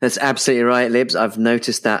care. That's absolutely right, Libs. I've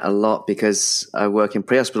noticed that a lot because I work in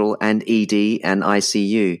pre-hospital and ED and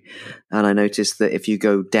ICU. And I noticed that if you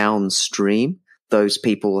go downstream, those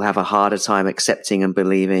people will have a harder time accepting and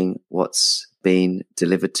believing what's been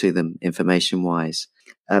delivered to them information-wise.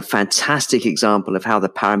 A fantastic example of how the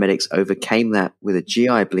paramedics overcame that with a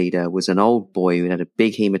GI bleeder was an old boy who had a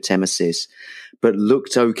big hematemesis but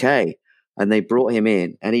looked okay. And they brought him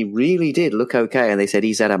in and he really did look okay. And they said,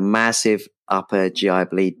 he's had a massive upper GI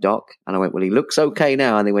bleed, doc. And I went, well, he looks okay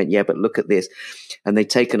now. And they went, yeah, but look at this. And they'd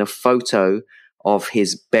taken a photo of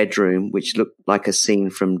his bedroom, which looked like a scene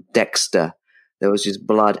from Dexter. There was just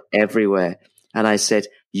blood everywhere. And I said,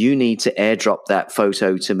 you need to airdrop that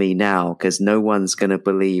photo to me now because no one's going to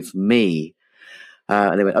believe me.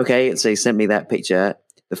 And they went, okay. So he sent me that picture.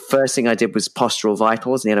 The first thing I did was postural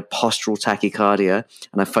vitals, and he had a postural tachycardia.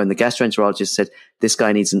 And I phoned the gastroenterologist and said, this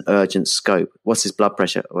guy needs an urgent scope. What's his blood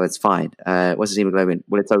pressure? Well, it's fine. What's his hemoglobin?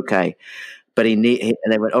 Well, it's okay. But and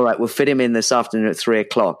they went, all right, we'll fit him in this afternoon at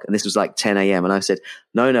 3:00. And this was like 10 a.m. And I said,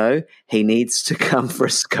 no, he needs to come for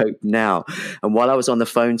a scope now. And while I was on the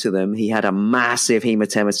phone to them, he had a massive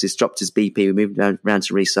hematemesis, dropped his BP, we moved around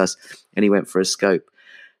to resus, and he went for a scope.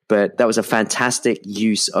 But that was a fantastic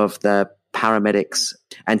use of the paramedics'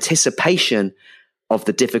 anticipation of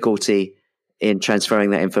the difficulty in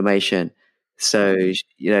transferring that information. So,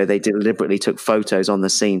 they deliberately took photos on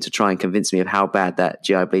the scene to try and convince me of how bad that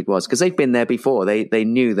GI bleed was because they'd been there before. They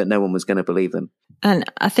knew that no one was going to believe them. And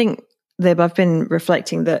I think, Lib, I've been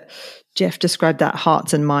reflecting that Jeff described that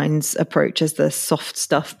hearts and minds approach as the soft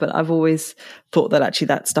stuff, but I've always thought that actually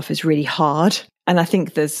that stuff is really hard. And I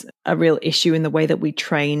think there's a real issue in the way that we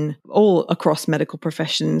train all across medical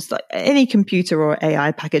professions. Like any computer or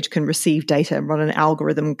AI package can receive data and run an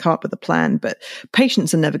algorithm and come up with a plan, but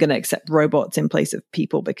patients are never going to accept robots in place of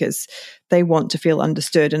people because they want to feel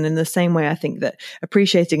understood. And in the same way, I think that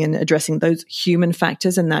appreciating and addressing those human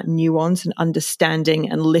factors and that nuance and understanding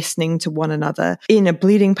and listening to one another in a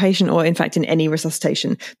bleeding patient or in fact in any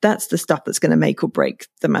resuscitation, that's the stuff that's going to make or break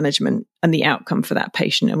the management and the outcome for that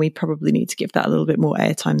patient. And we probably need to give that a little bit more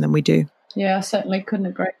airtime than we do. Yeah, I certainly couldn't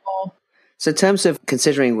agree more. So in terms of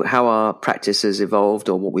considering how our practice has evolved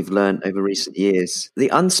or what we've learned over recent years, the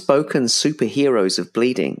unspoken superheroes of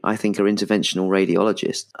bleeding, I think, are interventional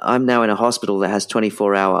radiologists. I'm now in a hospital that has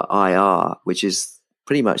 24-hour IR, which is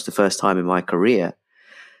pretty much the first time in my career.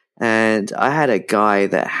 And I had a guy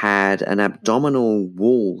that had an abdominal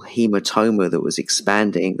wall hematoma that was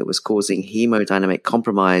expanding, that was causing hemodynamic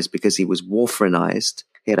compromise because he was warfarinized.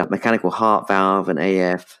 He had a mechanical heart valve and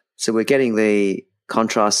AF. So we're getting the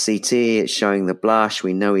contrast CT, it's showing the blush.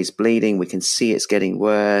 We know he's bleeding. We can see it's getting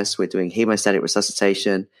worse. We're doing hemostatic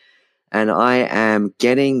resuscitation. And I am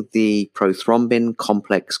getting the prothrombin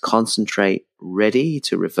complex concentrate ready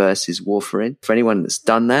to reverse his warfarin. For anyone that's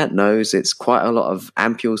done that knows it's quite a lot of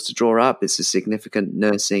ampules to draw up. It's a significant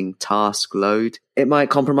nursing task load. It might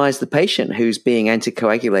compromise the patient who's being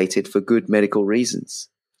anticoagulated for good medical reasons.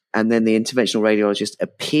 And then the interventional radiologist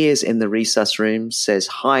appears in the resus room, says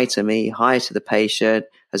hi to me, hi to the patient,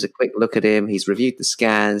 has a quick look at him. He's reviewed the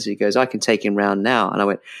scans. He goes, I can take him round now. And I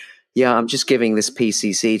went, yeah, I'm just giving this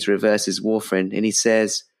PCC to reverse his warfarin. And he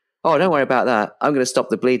says, oh, don't worry about that. I'm going to stop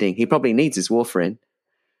the bleeding. He probably needs his warfarin.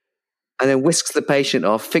 And then whisks the patient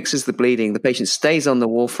off, fixes the bleeding. The patient stays on the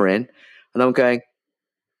warfarin. And I'm going,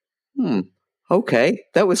 okay,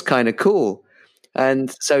 that was kind of cool.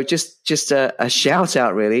 And so just a shout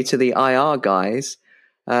out really to the IR guys.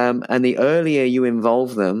 And the earlier you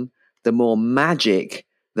involve them, the more magic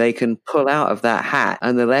they can pull out of that hat,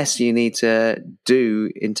 and the less you need to do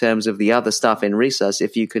in terms of the other stuff in resus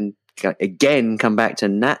if you can again come back to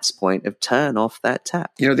Nat's point of turn off that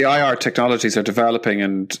tap. You know, the IR technologies are developing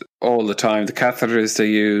and all the time. The catheters they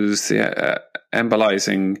use, the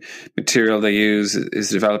embolizing material they use is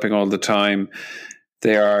developing all the time.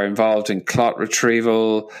 They are involved in clot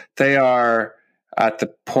retrieval. They are at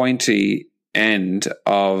the pointy end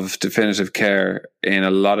of definitive care in a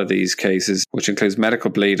lot of these cases, which includes medical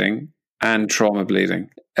bleeding and trauma bleeding.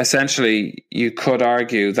 Essentially, you could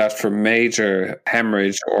argue that for major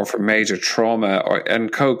hemorrhage or for major trauma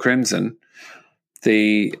and co-crimson,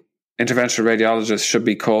 the interventional radiologist should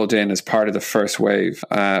be called in as part of the first wave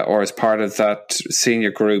or as part of that senior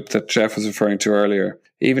group that Jeff was referring to earlier.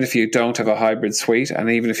 Even if you don't have a hybrid suite, and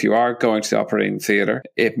even if you are going to the operating theatre,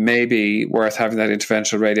 it may be worth having that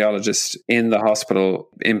interventional radiologist in the hospital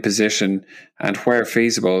in position, and where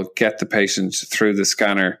feasible, get the patient through the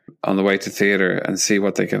scanner on the way to theatre and see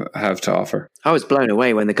what they can have to offer. I was blown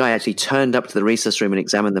away when the guy actually turned up to the resus room and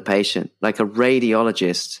examined the patient, like a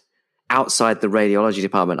radiologist outside the radiology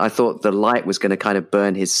department. I thought the light was going to kind of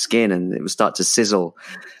burn his skin and it would start to sizzle.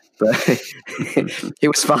 But he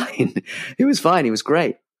was fine. He was fine. He was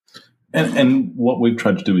great. And what we've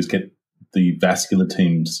tried to do is get the vascular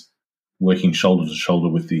teams working shoulder to shoulder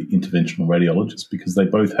with the interventional radiologists, because they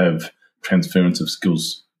both have transference of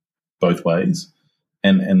skills both ways.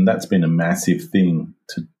 And that's been a massive thing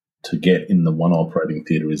to get in the one operating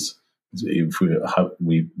theatre is if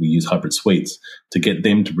we use hybrid suites, to get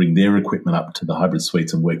them to bring their equipment up to the hybrid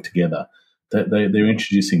suites and work together. They're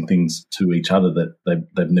introducing things to each other that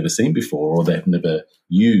they've never seen before or they've never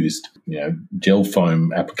used. You know, gel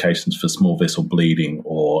foam applications for small vessel bleeding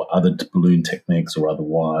or other balloon techniques or other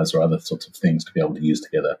wires or other sorts of things to be able to use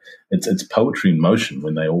together. It's poetry in motion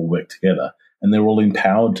when they all work together, and they're all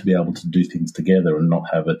empowered to be able to do things together and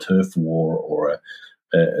not have a turf war or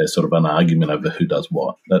a sort of an argument over who does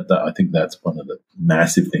what. I think that's one of the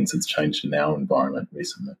massive things that's changed in our environment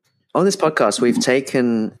recently. On this podcast, we've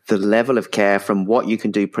taken the level of care from what you can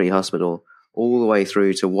do pre-hospital all the way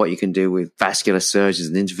through to what you can do with vascular surgeons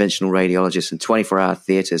and interventional radiologists and 24-hour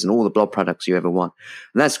theatres and all the blood products you ever want.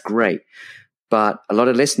 And that's great. But a lot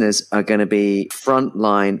of listeners are going to be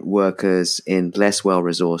frontline workers in less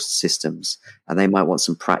well-resourced systems, and they might want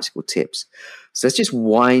some practical tips. So let's just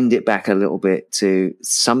wind it back a little bit to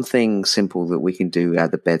something simple that we can do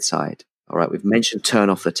at the bedside. All right, we've mentioned turn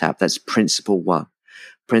off the tap. That's principle one.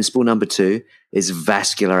 Principle number two is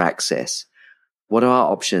vascular access. What are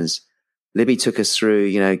our options? Libby took us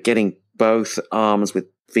through, getting both arms with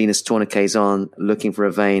venous tourniquets on, looking for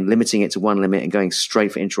a vein, limiting it to one limit and going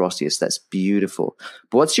straight for intraosseous. That's beautiful.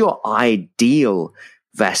 But what's your ideal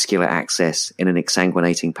vascular access in an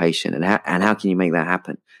exsanguinating patient, and how can you make that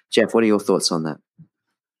happen? Jeff, what are your thoughts on that?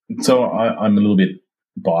 So I'm a little bit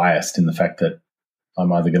biased in the fact that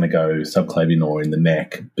I'm either going to go subclavian or in the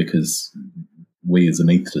neck, because we as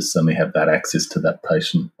anaesthetists only have that access to that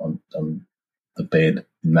patient on the bed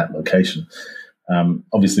in that location.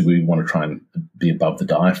 Obviously, we want to try and be above the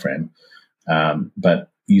diaphragm, but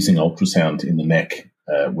using ultrasound in the neck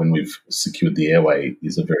when we've secured the airway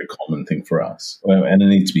is a very common thing for us, and it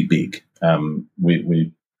needs to be big.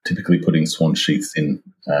 We typically putting Swan sheaths in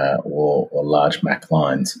or large MAC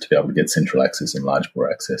lines to be able to get central access and large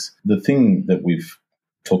bore access. The thing that we've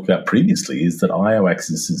talked about previously is that IO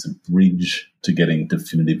access is a bridge to getting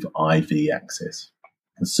definitive IV access.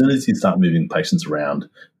 As soon as you start moving patients around,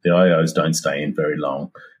 the IOs don't stay in very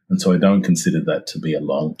long. And so I don't consider that to be a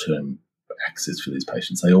long-term access for these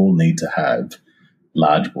patients. They all need to have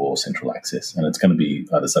large bore central access, and it's going to be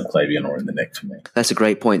either subclavian or in the neck for me. That's a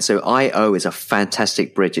great point. So IO is a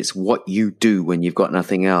fantastic bridge. It's what you do when you've got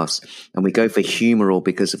nothing else. And we go for humeral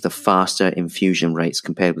because of the faster infusion rates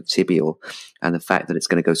compared with tibial and the fact that it's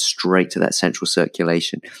going to go straight to that central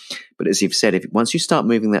circulation. But as you've said, once you start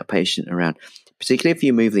moving that patient around, particularly if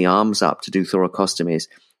you move the arms up to do thoracostomies,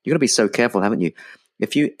 you've got to be so careful, haven't you?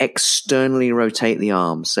 If you externally rotate the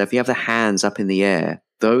arms, so if you have the hands up in the air,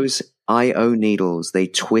 those IO needles, they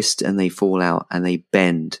twist and they fall out and they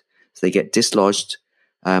bend. So they get dislodged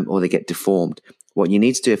or they get deformed. What you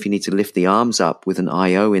need to do if you need to lift the arms up with an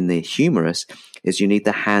IO in the humerus is you need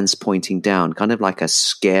the hands pointing down, kind of like a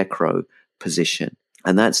scarecrow position.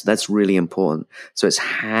 And that's really important. So it's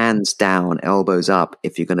hands down, elbows up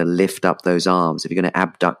if you're going to lift up those arms, if you're going to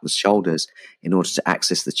abduct the shoulders in order to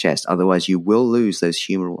access the chest. Otherwise, you will lose those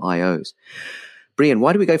humeral IOs. Brian,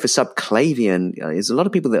 why do we go for subclavian? There's a lot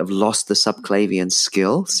of people that have lost the subclavian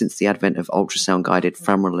skill since the advent of ultrasound-guided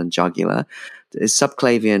femoral and jugular. Is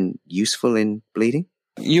subclavian useful in bleeding?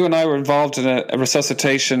 You and I were involved in a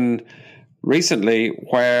resuscitation recently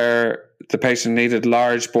where the patient needed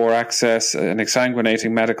large bore access, an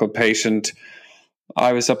exsanguinating medical patient.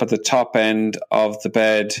 I was up at the top end of the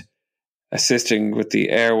bed assisting with the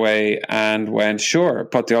airway and went, sure,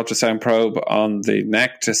 put the ultrasound probe on the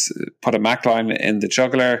neck to put a MAC line in the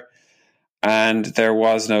jugular, and there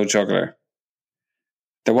was no jugular.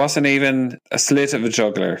 There wasn't even a slit of a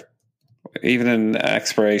jugular, even in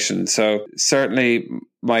expiration. So certainly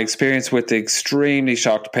my experience with the extremely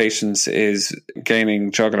shocked patients is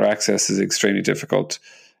gaining jugular access is extremely difficult.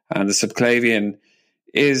 And the subclavian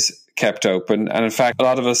is kept open. And in fact, a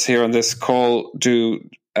lot of us here on this call do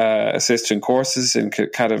assist in courses, in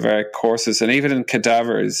cadaveric courses, and even in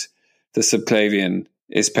cadavers, the subclavian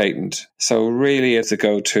is patent. So really it's a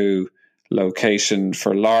go-to location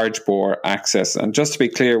for large bore access. And just to be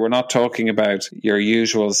clear, we're not talking about your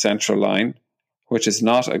usual central line, which is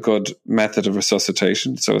not a good method of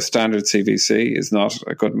resuscitation. So a standard CVC is not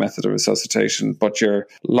a good method of resuscitation, but your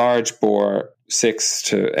large bore 6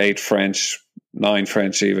 to 8 French, 9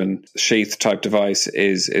 French even, sheath type device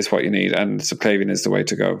is what you need. And subclavian is the way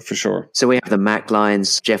to go for sure. So we have the MAC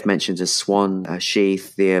lines. Jeff mentioned a Swan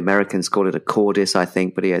sheath. The Americans call it a Cordis, I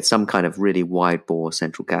think, but he had some kind of really wide bore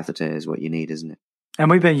central catheter is what you need, isn't it? And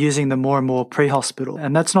we've been using them more and more pre-hospital.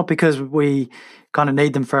 And that's not because we kind of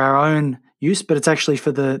need them for our own use, but it's actually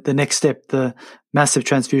for the next step, the massive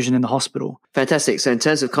transfusion in the hospital. Fantastic. So in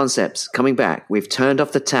terms of concepts, coming back, we've turned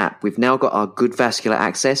off the tap. We've now got our good vascular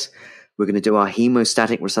access. We're going to do our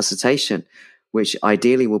hemostatic resuscitation, which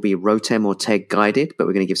ideally will be ROTEM or TEG guided, but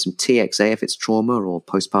we're going to give some TXA if it's trauma or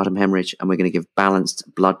postpartum hemorrhage, and we're going to give balanced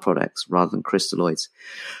blood products rather than crystalloids.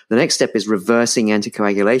 The next step is reversing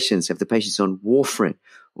anticoagulation. So if the patient's on warfarin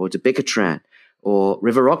or dabigatran or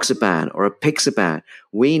rivaroxaban or apixaban,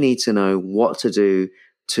 we need to know what to do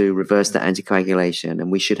to reverse that anticoagulation.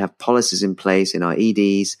 And we should have policies in place in our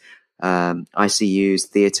EDs, ICUs,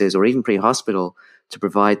 theaters, or even pre-hospital to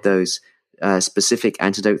provide those specific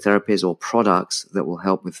antidote therapies or products that will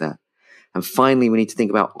help with that. And finally, we need to think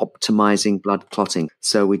about optimizing blood clotting.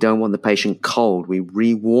 So we don't want the patient cold. We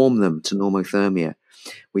rewarm them to normothermia.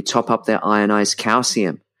 We top up their ionized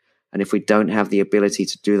calcium. And if we don't have the ability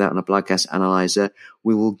to do that on a blood gas analyzer,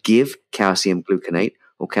 we will give calcium gluconate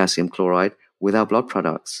or calcium chloride with our blood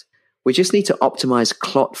products. We just need to optimize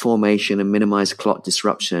clot formation and minimize clot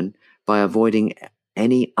disruption by avoiding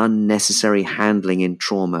any unnecessary handling in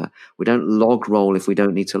trauma. We don't log roll if we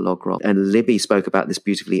don't need to log roll. And Libby spoke about this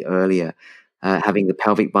beautifully earlier, having the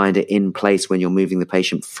pelvic binder in place when you're moving the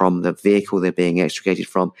patient from the vehicle they're being extricated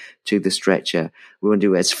from to the stretcher. We want to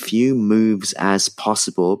do as few moves as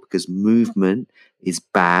possible because movement is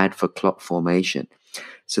bad for clot formation.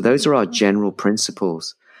 So those are our general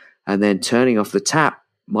principles. And then turning off the tap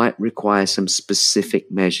might require some specific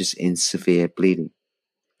measures in severe bleeding.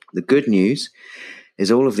 The good news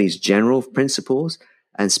is all of these general principles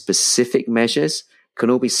and specific measures can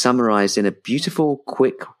all be summarized in a beautiful,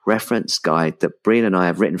 quick reference guide that Brian and I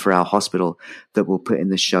have written for our hospital that we'll put in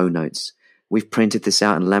the show notes. We've printed this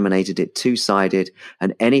out and laminated it two-sided,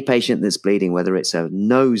 and any patient that's bleeding, whether it's a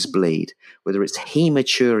nosebleed, whether it's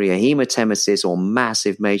hematuria, hematemesis, or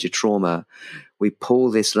massive major trauma, we pull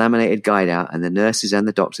this laminated guide out, and the nurses and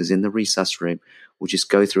the doctors in the resus room we'll just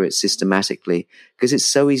go through it systematically, because it's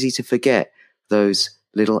so easy to forget those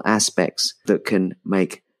little aspects that can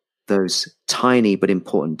make those tiny but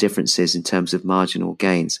important differences in terms of marginal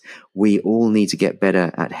gains. We all need to get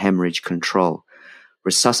better at hemorrhage control.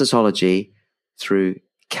 Resuscitology, through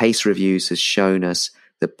case reviews, has shown us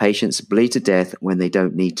that patients bleed to death when they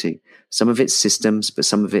don't need to. Some of it's systems, but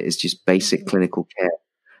some of it is just basic clinical care.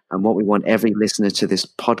 And what we want every listener to this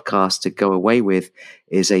podcast to go away with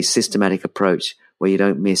is a systematic approach where you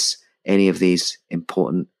don't miss any of these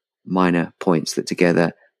important minor points that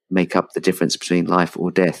together make up the difference between life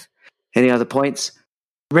or death. Any other points?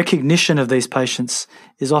 Recognition of these patients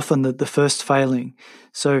is often the first failing.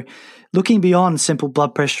 So looking beyond simple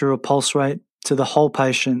blood pressure or pulse rate to the whole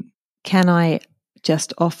patient. Can I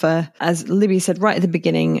just offer, as Libby said right at the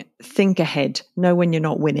beginning, think ahead, know when you're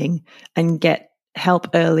not winning, and get help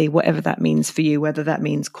early, whatever that means for you, whether that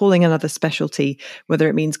means calling another specialty, whether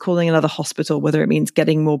it means calling another hospital, whether it means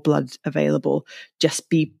getting more blood available. Just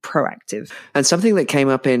be proactive. And something that came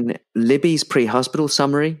up in Libby's pre-hospital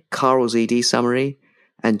summary, Carl's ED summary,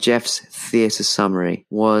 and Jeff's theatre summary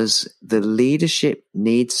was the leadership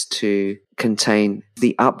needs to contain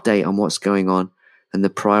the update on what's going on and the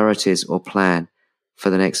priorities or plan for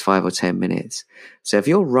the next 5 or 10 minutes. So if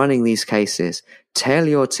you're running these cases, tell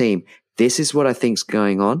your team, this is what I think's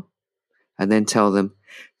going on, and then tell them,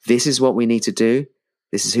 this is what we need to do,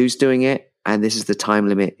 this is who's doing it, and this is the time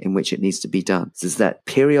limit in which it needs to be done. So there's that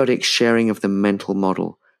periodic sharing of the mental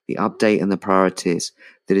model, the update and the priorities,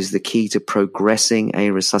 that is the key to progressing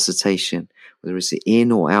a resuscitation, whether it's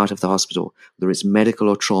in or out of the hospital, whether it's medical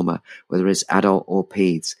or trauma, whether it's adult or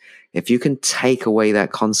peds. If you can take away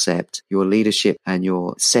that concept, your leadership and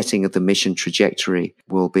your setting of the mission trajectory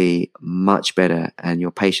will be much better, and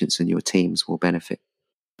your patients and your teams will benefit.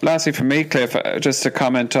 Lastly, for me, Cliff, just to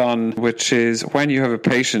comment on, which is when you have a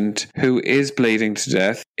patient who is bleeding to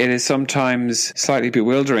death, it is sometimes slightly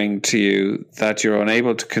bewildering to you that you're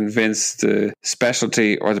unable to convince the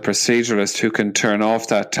specialty or the proceduralist who can turn off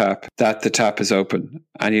that tap that the tap is open.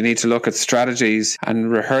 And you need to look at strategies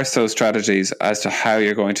and rehearse those strategies as to how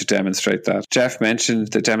you're going to demonstrate that. Jeff mentioned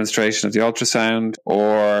the demonstration of the ultrasound,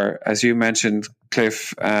 or as you mentioned,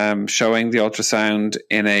 Cliff, showing the ultrasound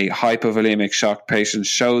in a hypovolemic shock patient,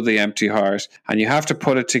 show the empty heart, and you have to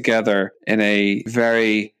put it together in a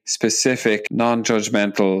very specific,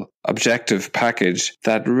 non-judgmental, objective package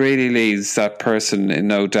that really leaves that person in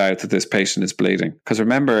no doubt that this patient is bleeding. Because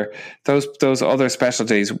remember, those other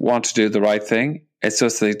specialties want to do the right thing. It's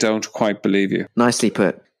just they don't quite believe you. Nicely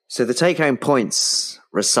put. So the take-home points,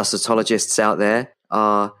 resuscitologists out there,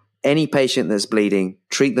 are any patient that's bleeding,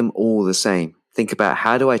 treat them all the same. Think about,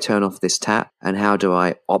 how do I turn off this tap, and how do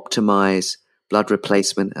I optimize blood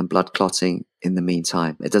replacement and blood clotting in the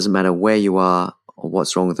meantime? It doesn't matter where you are or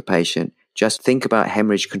what's wrong with the patient. Just think about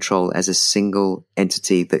hemorrhage control as a single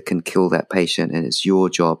entity that can kill that patient, and it's your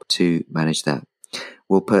job to manage that.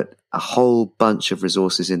 We'll put a whole bunch of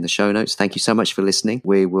resources in the show notes. Thank you so much for listening.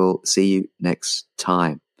 We will see you next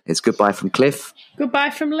time. It's goodbye from Cliff.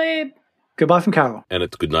 Goodbye from Lib. Goodbye from Carol. And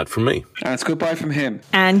it's good night from me. And it's goodbye from him.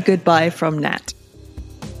 And goodbye from Nat.